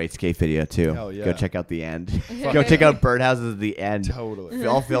 That's a great skate video too. Hell yeah. Go check out the end. Go check out Birdhouses at the end. Totally.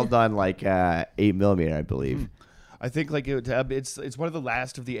 All filmed on 8mm, I believe. I think it's one of the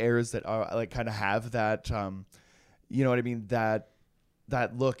last of the eras that are kind of have that you know what I mean, that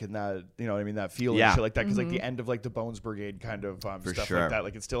look and that, you know what I mean, that feel and shit like that, because the end of the Bones Brigade kind of stuff like that,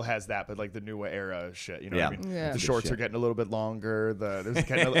 it still has that, but the new era shit, you know what I mean. The shorts are getting a little bit longer, there's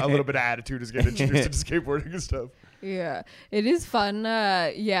getting a little bit of attitude is getting introduced to skateboarding and stuff. Yeah, it is fun.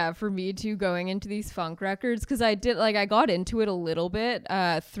 For me too, going into these funk records, because I did I got into it a little bit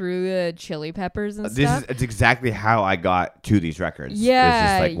through the Chili Peppers and stuff. It's exactly how I got to these records.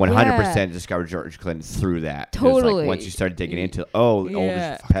 Yeah, it's 100% discovered George Clinton through that. Totally. Once you started digging into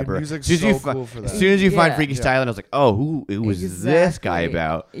Pepper. Music's so cool for that. As soon as you find Freaky Style, I was like, who was this guy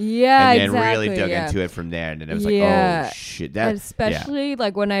about? Yeah, and then really dug into it from there, and then it was oh shit, that. And especially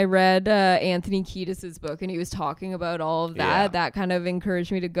when I read Anthony Kiedis's book, and he was talking about all of that, that kind of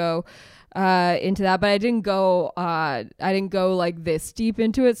encouraged me to go into that. But I didn't go this deep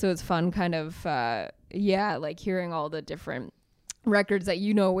into it, so it's fun kind of hearing all the different records that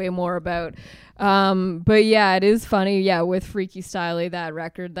way more about. But it is funny, with Freaky Styley, that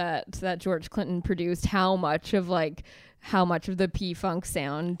record that George Clinton produced, how much of the P-Funk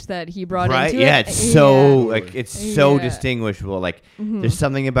sound that he brought into it. Yeah, it's so it's so distinguishable. There's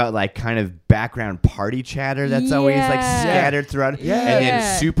something about kind of background party chatter that's always scattered throughout. And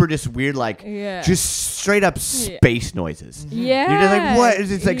then super just weird just straight up space noises. Yeah. You're just what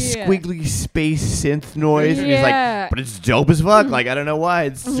is it, squiggly space synth noise? And he's but it's dope as fuck. I don't know why.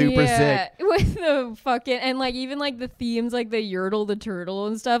 It's super sick. With the fucking and even the themes, the Yertle the Turtle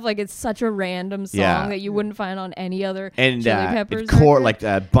and stuff, it's such a random song that you wouldn't find on any other and Chili Peppers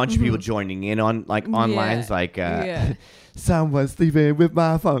a bunch of people joining in on on lines someone's sleeping with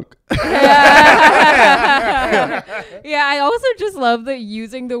my funk. I also just love that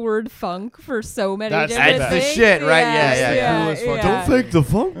using the word funk for so many different things. That's the shit, right? Yeah. Don't fake the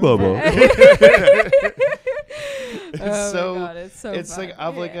funk, Bubba. It's so it's fun.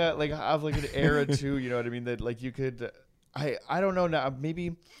 I've an era too, you know what I mean, that you could I don't know now,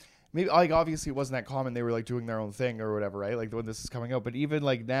 maybe obviously it wasn't that common, they were doing their own thing or whatever, right, when this is coming out, but even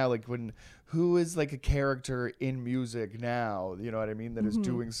now, when who is a character in music now, you know what I mean, that is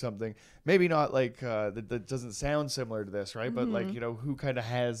doing something maybe not that doesn't sound similar to this, right, but who kind of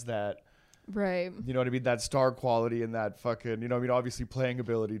has that, right, you know what I mean, that star quality and that fucking, you know what I mean, obviously playing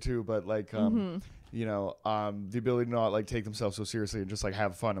ability too, but you know, the ability to not take themselves so seriously and just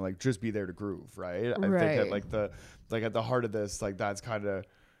have fun and just be there to groove, right? I think that at the heart of this, that's kind of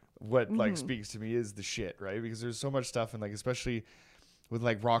what speaks to me is the shit, right? Because there's so much stuff, and especially with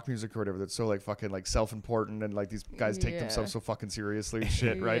like rock music or whatever that's so like fucking like self-important and like these guys take themselves so fucking seriously and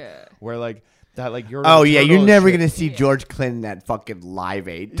shit, right? Where like that like you're you're never gonna see George Clinton at fucking Live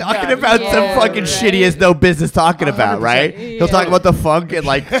Aid talking about some fucking shit he has no business talking about, right? He'll talk about the funk and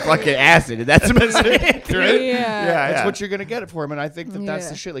like fucking acid, and that's about it, right? Yeah, that's what you're gonna get it for him, and I think that that's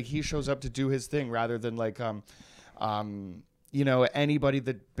the shit. Like he shows up to do his thing rather than like you know, anybody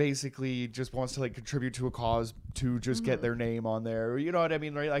that basically just wants to like contribute to a cause to just get their name on there. You know what I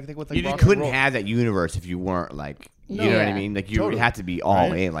mean, right? I think with like you just couldn't have that universe if you weren't like, you know what I mean? Like you had to be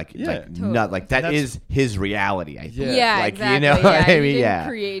all in, like not like that is his reality. I think. Yeah, like exactly. You know what I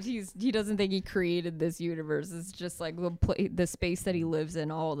mean? He doesn't think he created this universe. It's just like the space that he lives in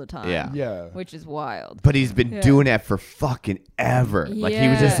all the time. Yeah, which is wild. But he's been doing that for fucking ever. Like he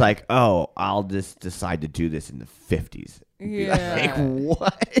was just like, oh, I'll just decide to do this in the 50s. Like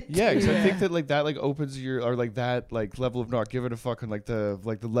what? Yeah, because I think that like that like opens your or like that like level of not giving a fuck and like the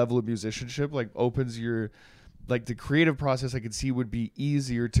level of musicianship like opens your like the creative process. I could see would be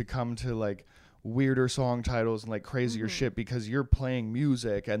easier to come to like weirder song titles and like crazier shit because you're playing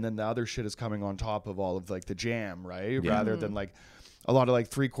music and then the other shit is coming on top of all of like the jam, right? Rather than like a lot of like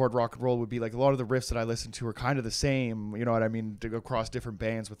 3-chord rock and roll would be like a lot of the riffs that I listen to are kind of the same, you know what I mean, to go across different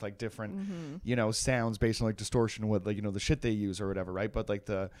bands with like different, you know, sounds based on like distortion, what like, you know, the shit they use or whatever, right? But like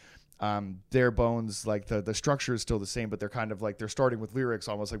the their bones, like the structure is still the same, but they're kind of like they're starting with lyrics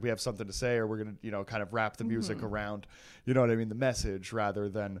almost like we have something to say or we're gonna, you know, kind of wrap the music around, you know what I mean, the message rather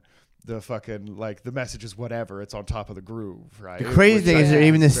than the fucking like the message is whatever, it's on top of the groove, right? The crazy thing is they're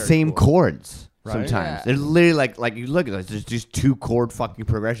even the same chords. Right? Sometimes they're literally like you look at this, there's just 2-chord fucking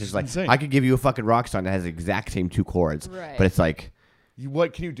progressions. Like I could give you a fucking rock song that has the exact same 2 chords, but it's like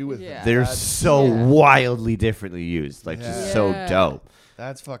what can you do with them? They're so wildly differently used, like just so dope.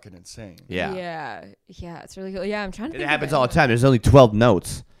 That's fucking insane. Yeah, it's really cool. Yeah, I'm trying to. It happens all the time. There's only 12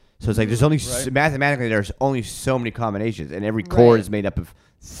 notes, so it's like there's only mathematically there's only so many combinations, and every chord is made up of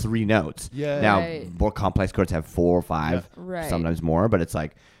 3 notes. Now more complex chords have 4 or 5, sometimes more, but it's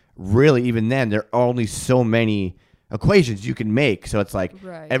like. Really, even then, there are only so many equations you can make. So it's like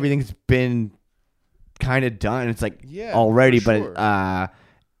everything's been kind of done. It's like already, but like I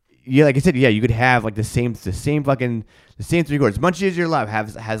said, you could have like the same 3 chords. Much As Your Love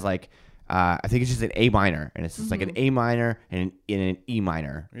has like I think it's just an A minor, and it's just like an A minor and an E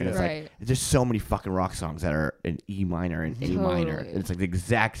minor, and it's like there's so many fucking rock songs that are an E minor and A minor, and it's like the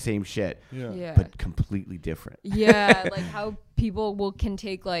exact same shit, but completely different. Like how people can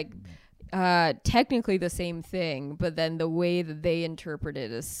take like technically the same thing, but then the way that they interpret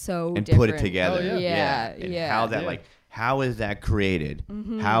it is so and different. Put it together. And how that like how is that created?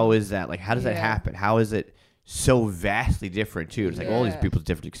 How is that like how does that happen? How is it? So vastly different too. It's like all these people's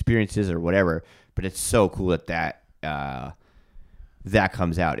different experiences or whatever, but it's so cool that that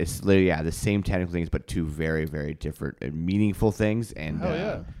comes out. It's literally the same technical things, but 2 very, very different and meaningful things, and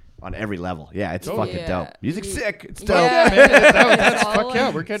on every level. It's fucking dope. Music's sick. It's dope. That's fuck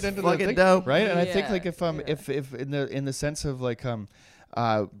yeah. We're getting into fucking dope, right? And I think like if in the sense of like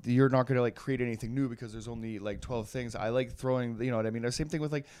you're not going to like create anything new because there's only like 12 things. I like throwing, you know what I mean? The same thing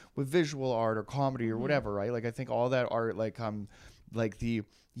with like with visual art or comedy or whatever, right? Like I think all that art like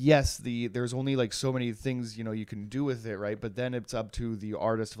there's only like so many things, you know, you can do with it, right? But then it's up to the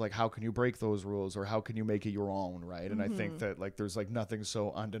artist of like how can you break those rules or how can you make it your own, right? And I think that like there's like nothing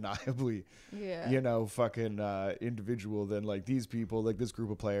so undeniably you know, fucking individual than like these people, like this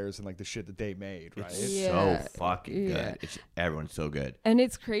group of players and like the shit that they made, right? It's so fucking good. Everyone's so good. And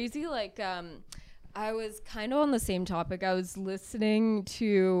it's crazy, like I was kind of on the same topic. I was listening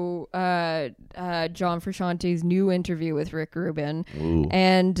to John Frusciante's new interview with Rick Rubin.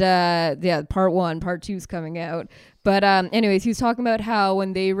 And part 1, part 2 is coming out. But anyways, he was talking about how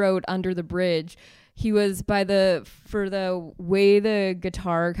when they wrote Under the Bridge, he was for the way the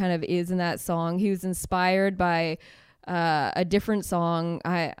guitar kind of is in that song, he was inspired by a different song.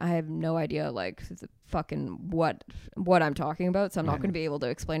 I have no idea like fucking what I'm talking about, so I'm not going to be able to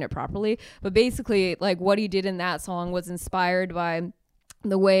explain it properly, but basically like what he did in that song was inspired by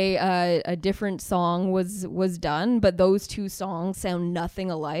the way a different song was done, but those 2 songs sound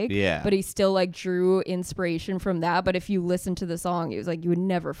nothing alike. But he still like drew inspiration from that. But if you listen to the song, it was like you would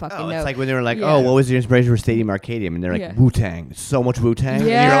never fucking know. It's like when they were like, "Oh, what was your inspiration for Stadium Arcadium?" And they're like, "Wu-Tang, so much Wu-Tang." And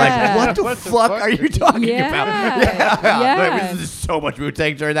you're like, "What the fuck are you talking about?" Like, this is so much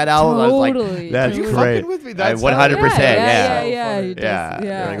Wu-Tang during that album. Totally. I was like, "That's great." With me? That's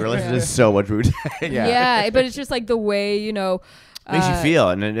 100%. We're listening to so much Wu-Tang. But it's just like the way, you know. Makes you feel,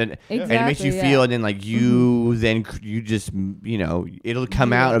 and it makes you feel, and then like you, then you just, it'll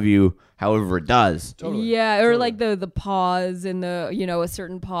come out of you however it does. Totally. Yeah, or like the pause in the, a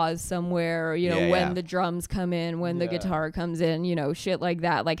certain pause somewhere, when the drums come in, when the guitar comes in, shit like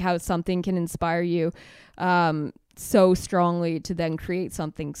that, like how something can inspire you so strongly to then create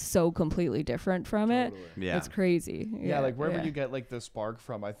something so completely different from it. Yeah, it's crazy. Yeah, like wherever you get like the spark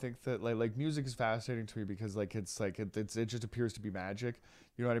from, I think that like music is fascinating to me because like it just appears to be magic.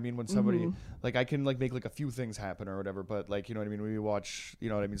 You know what I mean? When somebody like I can like make like a few things happen or whatever, but like when you watch,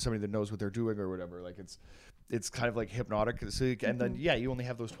 somebody that knows what they're doing or whatever, like it's kind of like hypnotic. So and then you only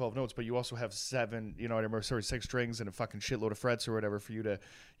have those 12 notes, but you also have 6 strings and a fucking shitload of frets or whatever for you to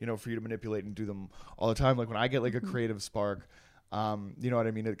manipulate and do them all the time. Like when I get like a creative spark,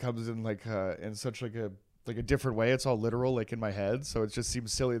 it comes in like in such like a different way. It's all literal, like in my head. So it just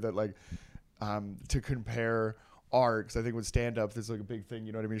seems silly that like to compare art, because I think with stand-up there's like a big thing,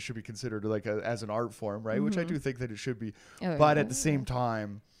 it should be considered like as an art form, right? Which I do think that it should be, but at the same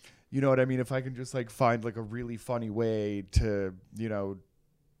time, if I can just like find like a really funny way to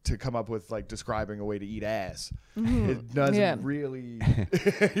to come up with like describing a way to eat ass, it doesn't really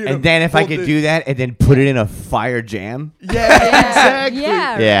and then if I could do that and then put it in a fire jam, exactly,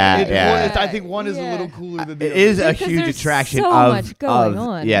 I think one is a little cooler than the other. It is a huge attraction so much going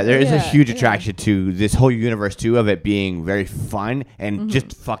on. There is a huge attraction to this whole universe too, of it being very fun and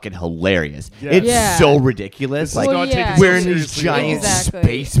just fucking hilarious. It's so ridiculous, like wearing these giant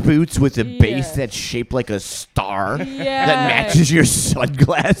space boots with a base that's shaped like a star that matches your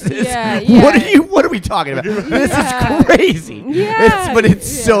sunglasses. What are we talking about? This is crazy. But it's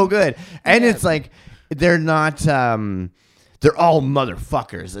so good. And it's like they're not they're all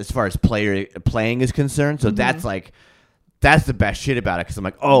motherfuckers as far as playing is concerned. So that's the best shit about it, because I'm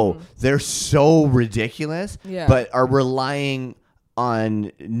like, they're so ridiculous, but are relying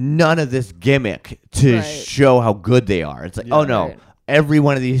on none of this gimmick to show how good they are. It's like, every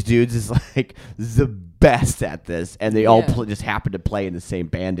one of these dudes is like the best at this, and they all just happen to play in the same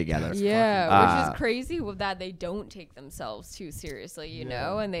band together. Which is crazy that they don't take themselves too seriously, you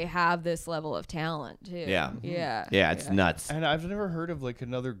know, and they have this level of talent too. It's nuts. And I've never heard of like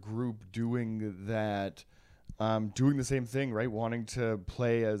another group doing that, doing the same thing, right? Wanting to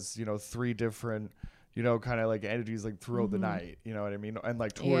play as 3 different kind of like entities like throughout the night, you know what I mean? And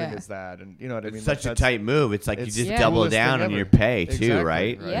like touring is that, and you know what I mean? It's such a tight move. It's like you just double down on your pay too,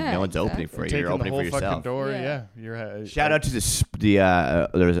 right? No one's opening for you. You're opening for yourself. Door, Shout out to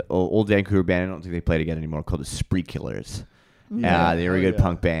there's an old Vancouver band. I don't think they play together anymore, called the Spree Killers. They were a good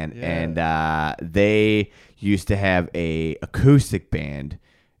punk band, and they used to have a acoustic band.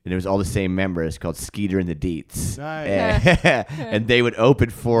 And it was all the same members, called Skeeter and the Deets. Nice. And they would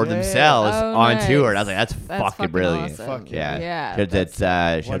open for themselves on tour. And I was like, that's fucking brilliant. Awesome. That's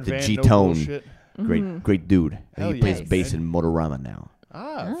shout out to G-Tone. Great dude. He plays bass in Motorama now.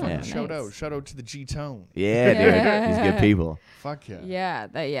 Shout out to the G-Tone. Yeah, dude. He's good people. Fuck yeah.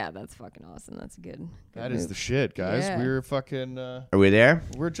 That's fucking awesome. That's good. That is the shit, guys. We're fucking... Are we there?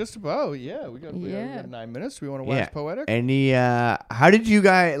 We're just about, we got 9 minutes. We want to wax Poetic? Any, how did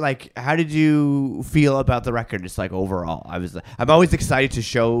you feel about the record, just like overall? I'm always excited to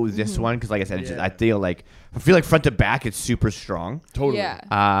show this one, because like I said, I feel like front to back it's super strong. Totally.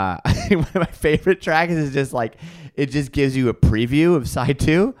 Yeah. One of my favorite tracks is just like, it just gives you a preview of side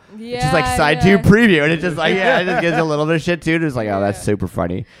 2. It's just like side 2 preview, and it's just like, it just gives you a little bit of shit too. And it's like, that's super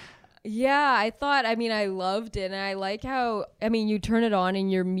funny. Yeah, I loved it, and I like how, you turn it on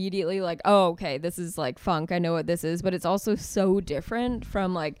and you're immediately like, oh, okay, this is like funk, I know what this is, but it's also so different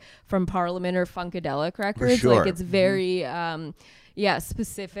from Parliament or Funkadelic records. For sure. Like it's very,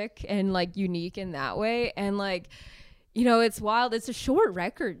 specific and like unique in that way, and like, it's wild. It's a short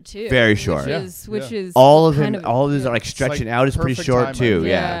record too. Very short. Which is all of them. All of these are like stretching out. It's pretty short too.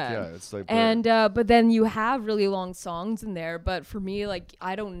 It's like but then you have really long songs in there. But for me, like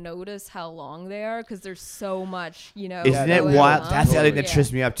I don't notice how long they are because there's so much. Isn't it wild? That's the other thing that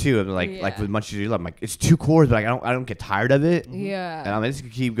trips me up too. I'm like with Much Ado You Love, I'm like, it's 2 chords, but like I don't get tired of it. Yeah. And I'm just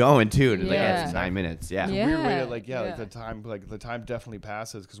gonna keep going too. And it's 9 minutes. Yeah. It's a weird way to like the time definitely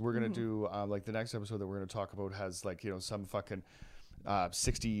passes, because we're gonna do like the next episode that we're gonna talk about has like some fucking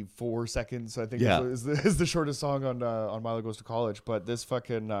 64 seconds, I think is the shortest song on Milo Goes to College. But this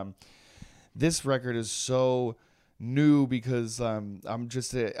fucking this record is so new, because I'm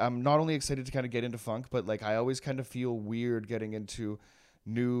not only excited to kind of get into funk, but like I always kind of feel weird getting into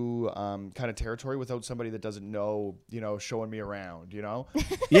new kind of territory without somebody that doesn't know, showing me around,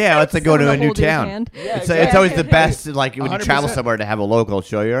 Yeah, it's like going to a new town. Yeah, it's always the best, like when you 100%. travel somewhere, to have a local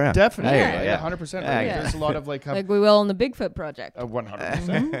show you around. Definitely. Yeah. 100%. Yeah. Right? There's a lot of like we will in the Bigfoot project.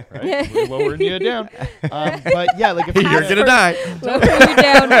 100%. Right? We're lowering you down. But yeah, like if You're going to die. Lowering you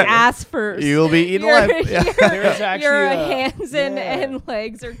down ass first. You'll be eaten alive. There's actually your hands and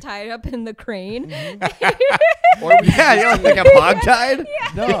legs are tied up in the crane. Or you're like a hog-tied?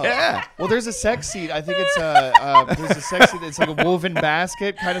 No. Yeah. Well, there's a sex seat. I think it's there's a sex seat. It's like a woven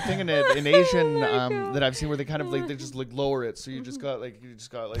basket kind of thing in Asian that I've seen where they kind of like they just like lower it, so you just got like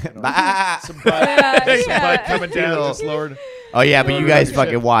some butt coming down, just lowered. Oh yeah, but you guys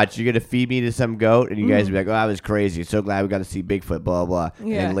fucking watch. You're gonna feed me to some goat, and you guys will be like, "Oh, that was crazy. So glad we got to see Bigfoot." Blah blah. Yeah.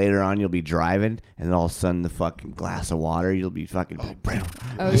 And then later on, you'll be driving, and then all of a sudden, the fucking glass of water, you'll be fucking.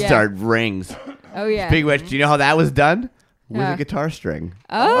 Start rings. Oh yeah. Big Witch. Do you know how that was done? With a guitar string.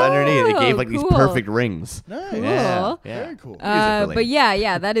 Underneath, it gave like these perfect rings. Nice. Cool. Yeah. Very cool. But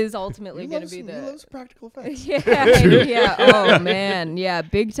yeah, that is ultimately going to be He the. loves practical effects. Yeah. Oh man, yeah,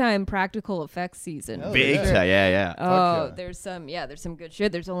 big time practical effects season. Big time. Yeah. Oh, yeah. there's some good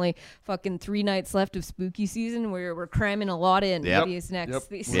shit. There's only fucking 3 nights left of spooky season where we're cramming a lot in these next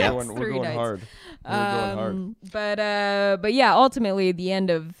these next We're 3 going nights. hard. We're going hard. But yeah, ultimately at the end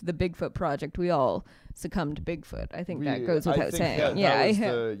of the Bigfoot project, we all succumbed to Bigfoot. I think that goes without saying.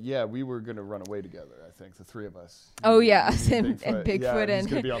 We were gonna run away together. I think the 3 of us. Oh yeah, and Bigfoot yeah, and he's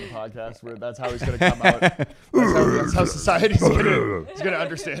gonna be on the podcast. That's how he's gonna come out. That's how society's gonna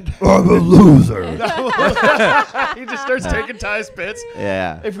understand. I'm a loser. He just starts taking Ty's bits.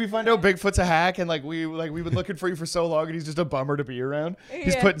 Yeah. If we find out Bigfoot's a hack and we've been looking for you for so long and he's just a bummer to be around.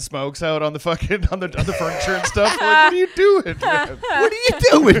 He's putting smokes out on the fucking on the furniture and stuff. We're like, what are you doing, man? What are you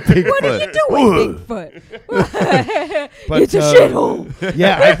doing, Bigfoot? What are you doing, Bigfoot? But, it's a shithole.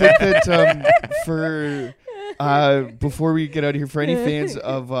 Yeah, I think that for before we get out of here, for any fans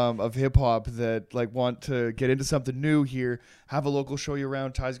of hip hop that like want to get into something new here, have a local show you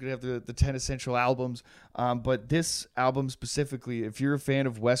around. Ty's gonna have the 10 essential albums. But this album specifically, if you're a fan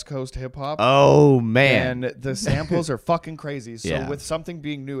of West Coast hip hop, oh man, and the samples are fucking crazy. So Yeah. with something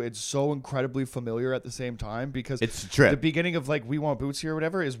being new, it's so incredibly familiar at the same time because it's a trip. the beginning of like We Want Boots Here or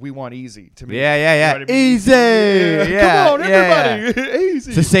whatever is We Want Easy to me. Yeah. You know what I mean? Easy. Yeah. Come on, everybody. Easy.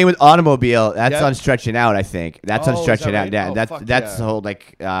 It's the same with Automobile. That's on Stretching Out, I think. That's on Oh, is Stretching that Out. Yeah, right? Oh, that's fuck that's yeah. the whole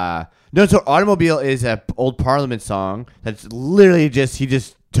like. No, so Automobile is a old Parliament song. That's literally he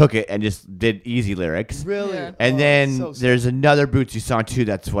just took it and just did Easy lyrics. Really? Yeah. And Oh, then so sick. there's another Bootsy song too.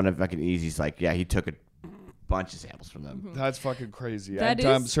 That's one of fucking Easy's. Like, yeah, he took a bunch of samples from them. That's fucking crazy. That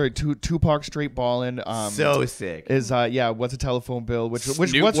and is- sorry, Tupac Straight Ballin'. So sick. Is What's a Telephone Bill? Which Snoop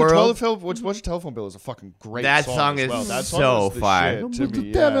what's your World. telephone bill is a fucking great That song song as is well. That song so was the fire. shit to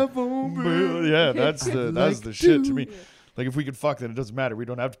me, yeah. That's the shit to me. Like if we could fuck, then it doesn't matter. We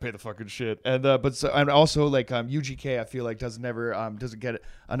don't have to pay the fucking shit. And and also like UGK, I feel like doesn't get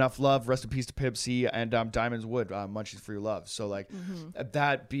enough love. Rest in peace to Pimp C and Diamonds Wood, Munchies for Your Love. So like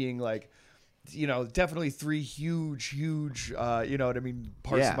that being like, definitely 3 huge, you know what I mean,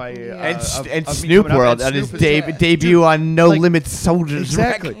 parts of my and of me Snoop coming up. World And on his Snoop is- debut on No like, Limit Soldiers.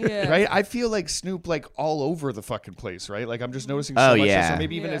 Exactly. Yeah. Right? I feel like Snoop like all over the fucking place, right? Like I'm just noticing Oh, so much. yeah. So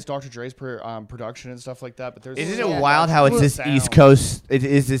maybe even Yeah. it's Dr. Dre's production and stuff like that. But there's Isn't so it wild how it's much this sound. East Coast? It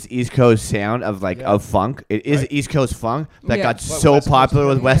is this East Coast sound of like of funk. It is Right. East Coast funk that Yeah. got What, so West Coast popular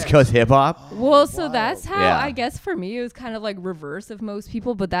with funk? West Coast hip hop. Well, so wild. that's how Yeah. I guess for me it was kind of like reverse of most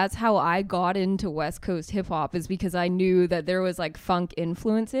people, but that's how I got into West Coast hip hop is because I knew that there was like funk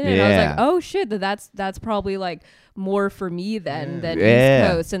influence in it. And I was Yeah. like, oh shit, that's probably like more for me than Yeah.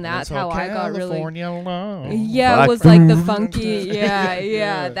 East Coast, and that's how I got really. California. Yeah, Fuck. it was like the funky.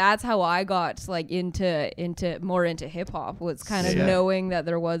 Yeah. That's how I got like into more into hip hop was kind of Yeah. knowing that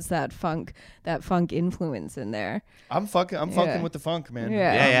there was that funk influence in there. I'm fucking Yeah. with the funk, man.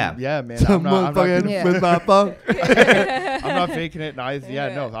 Yeah. Yeah, man. I'm not Yeah. with my funk. I'm not faking it. And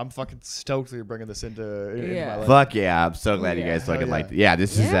I'm fucking stoked that you're bringing this into Yeah. my life. Fuck yeah! I'm so glad you Yeah. guys fucking Hell yeah. liked it. Yeah,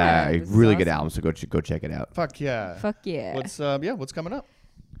 this is Yeah, a this is really good awesome. album. So go check it out. Fuck yeah. Fuck yeah. What's coming up?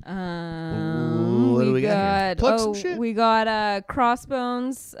 What do we got Plug some shit. We got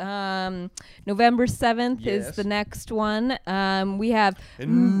Crossbones. November 7th is Yes. the next one. We have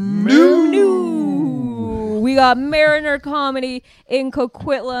New. We got Mariner Comedy in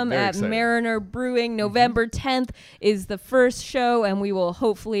Coquitlam Very at exciting. Mariner Brewing. November 10th is the first show, and we will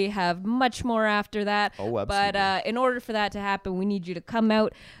hopefully have much more after that. Oh, absolutely. But in order for that to happen, we need you to come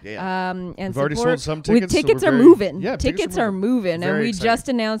out and We've support. already sold some tickets, so Tickets we're are very- moving. Yeah, tickets are moving, and Very we exciting. just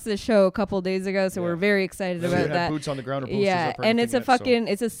announced the show a couple days ago, so we're very excited We about haven't had that. boots on the ground or posters Yeah, up or and it's a anything yet, so fucking,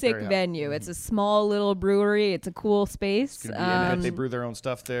 it's a sick very happy. venue. It's a small little brewery. It's a cool space. It's gonna be intimate. They brew their own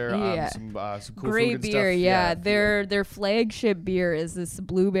stuff there. yeah. Some cool Great food and beer, stuff. yeah. Their flagship beer is this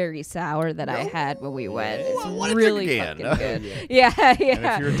blueberry sour that I had when we went. It's I wanna really drink again. fucking good. Yeah, And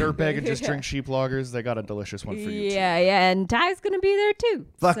yeah. if you're a dirtbag and just drink sheep lagers, they got a delicious one for you. too. Yeah, and Ty's gonna be there too.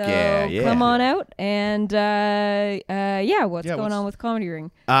 Fuck so yeah. Come on out and what's Yeah, going on with Comedy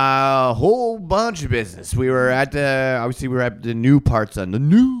Ring? A whole bunch of business. We were at the new Parts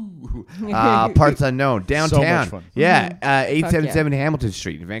Parts Unknown downtown. fun. Yeah, 877 Hamilton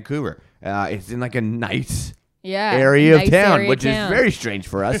Street in Vancouver. It's in like a nice Yeah, area nice of town, area which town. is very strange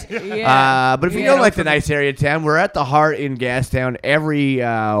for us. Yeah. But if you Yeah. don't like the nice area of town, we're at the Heart in Gastown every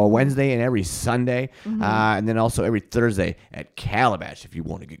Wednesday and every Sunday, and then also every Thursday at Calabash if you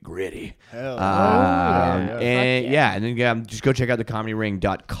want to get gritty. Hell yeah. And Fuck yeah, and then just go check out the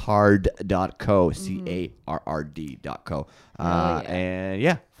comedyring.card.co, CARRD.co. And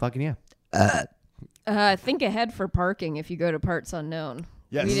yeah, fucking yeah. Think ahead for parking if you go to Parts Unknown.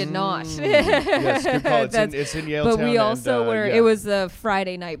 Yes. We did not. Yes, good call. That's- It's in Yaletown. But we also were. Yeah. It was the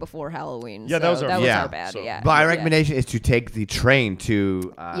Friday night before Halloween. Yeah, so that was our that bad. was Yeah. our bad. So- Yeah. My yeah. recommendation is to take the train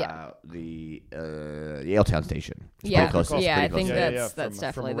to Yeah. the Yaletown station. It's Yeah. pretty close. It's Yeah, pretty I close. think yeah, that's from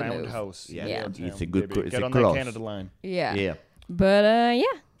definitely the move. Roundhouse. Yeah, Yeah. it's a good. Baby. It's Get a on close. that Canada line. Yeah. Yeah. But yeah,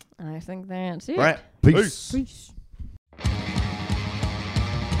 I think that's it. All right. Peace. Peace. Peace.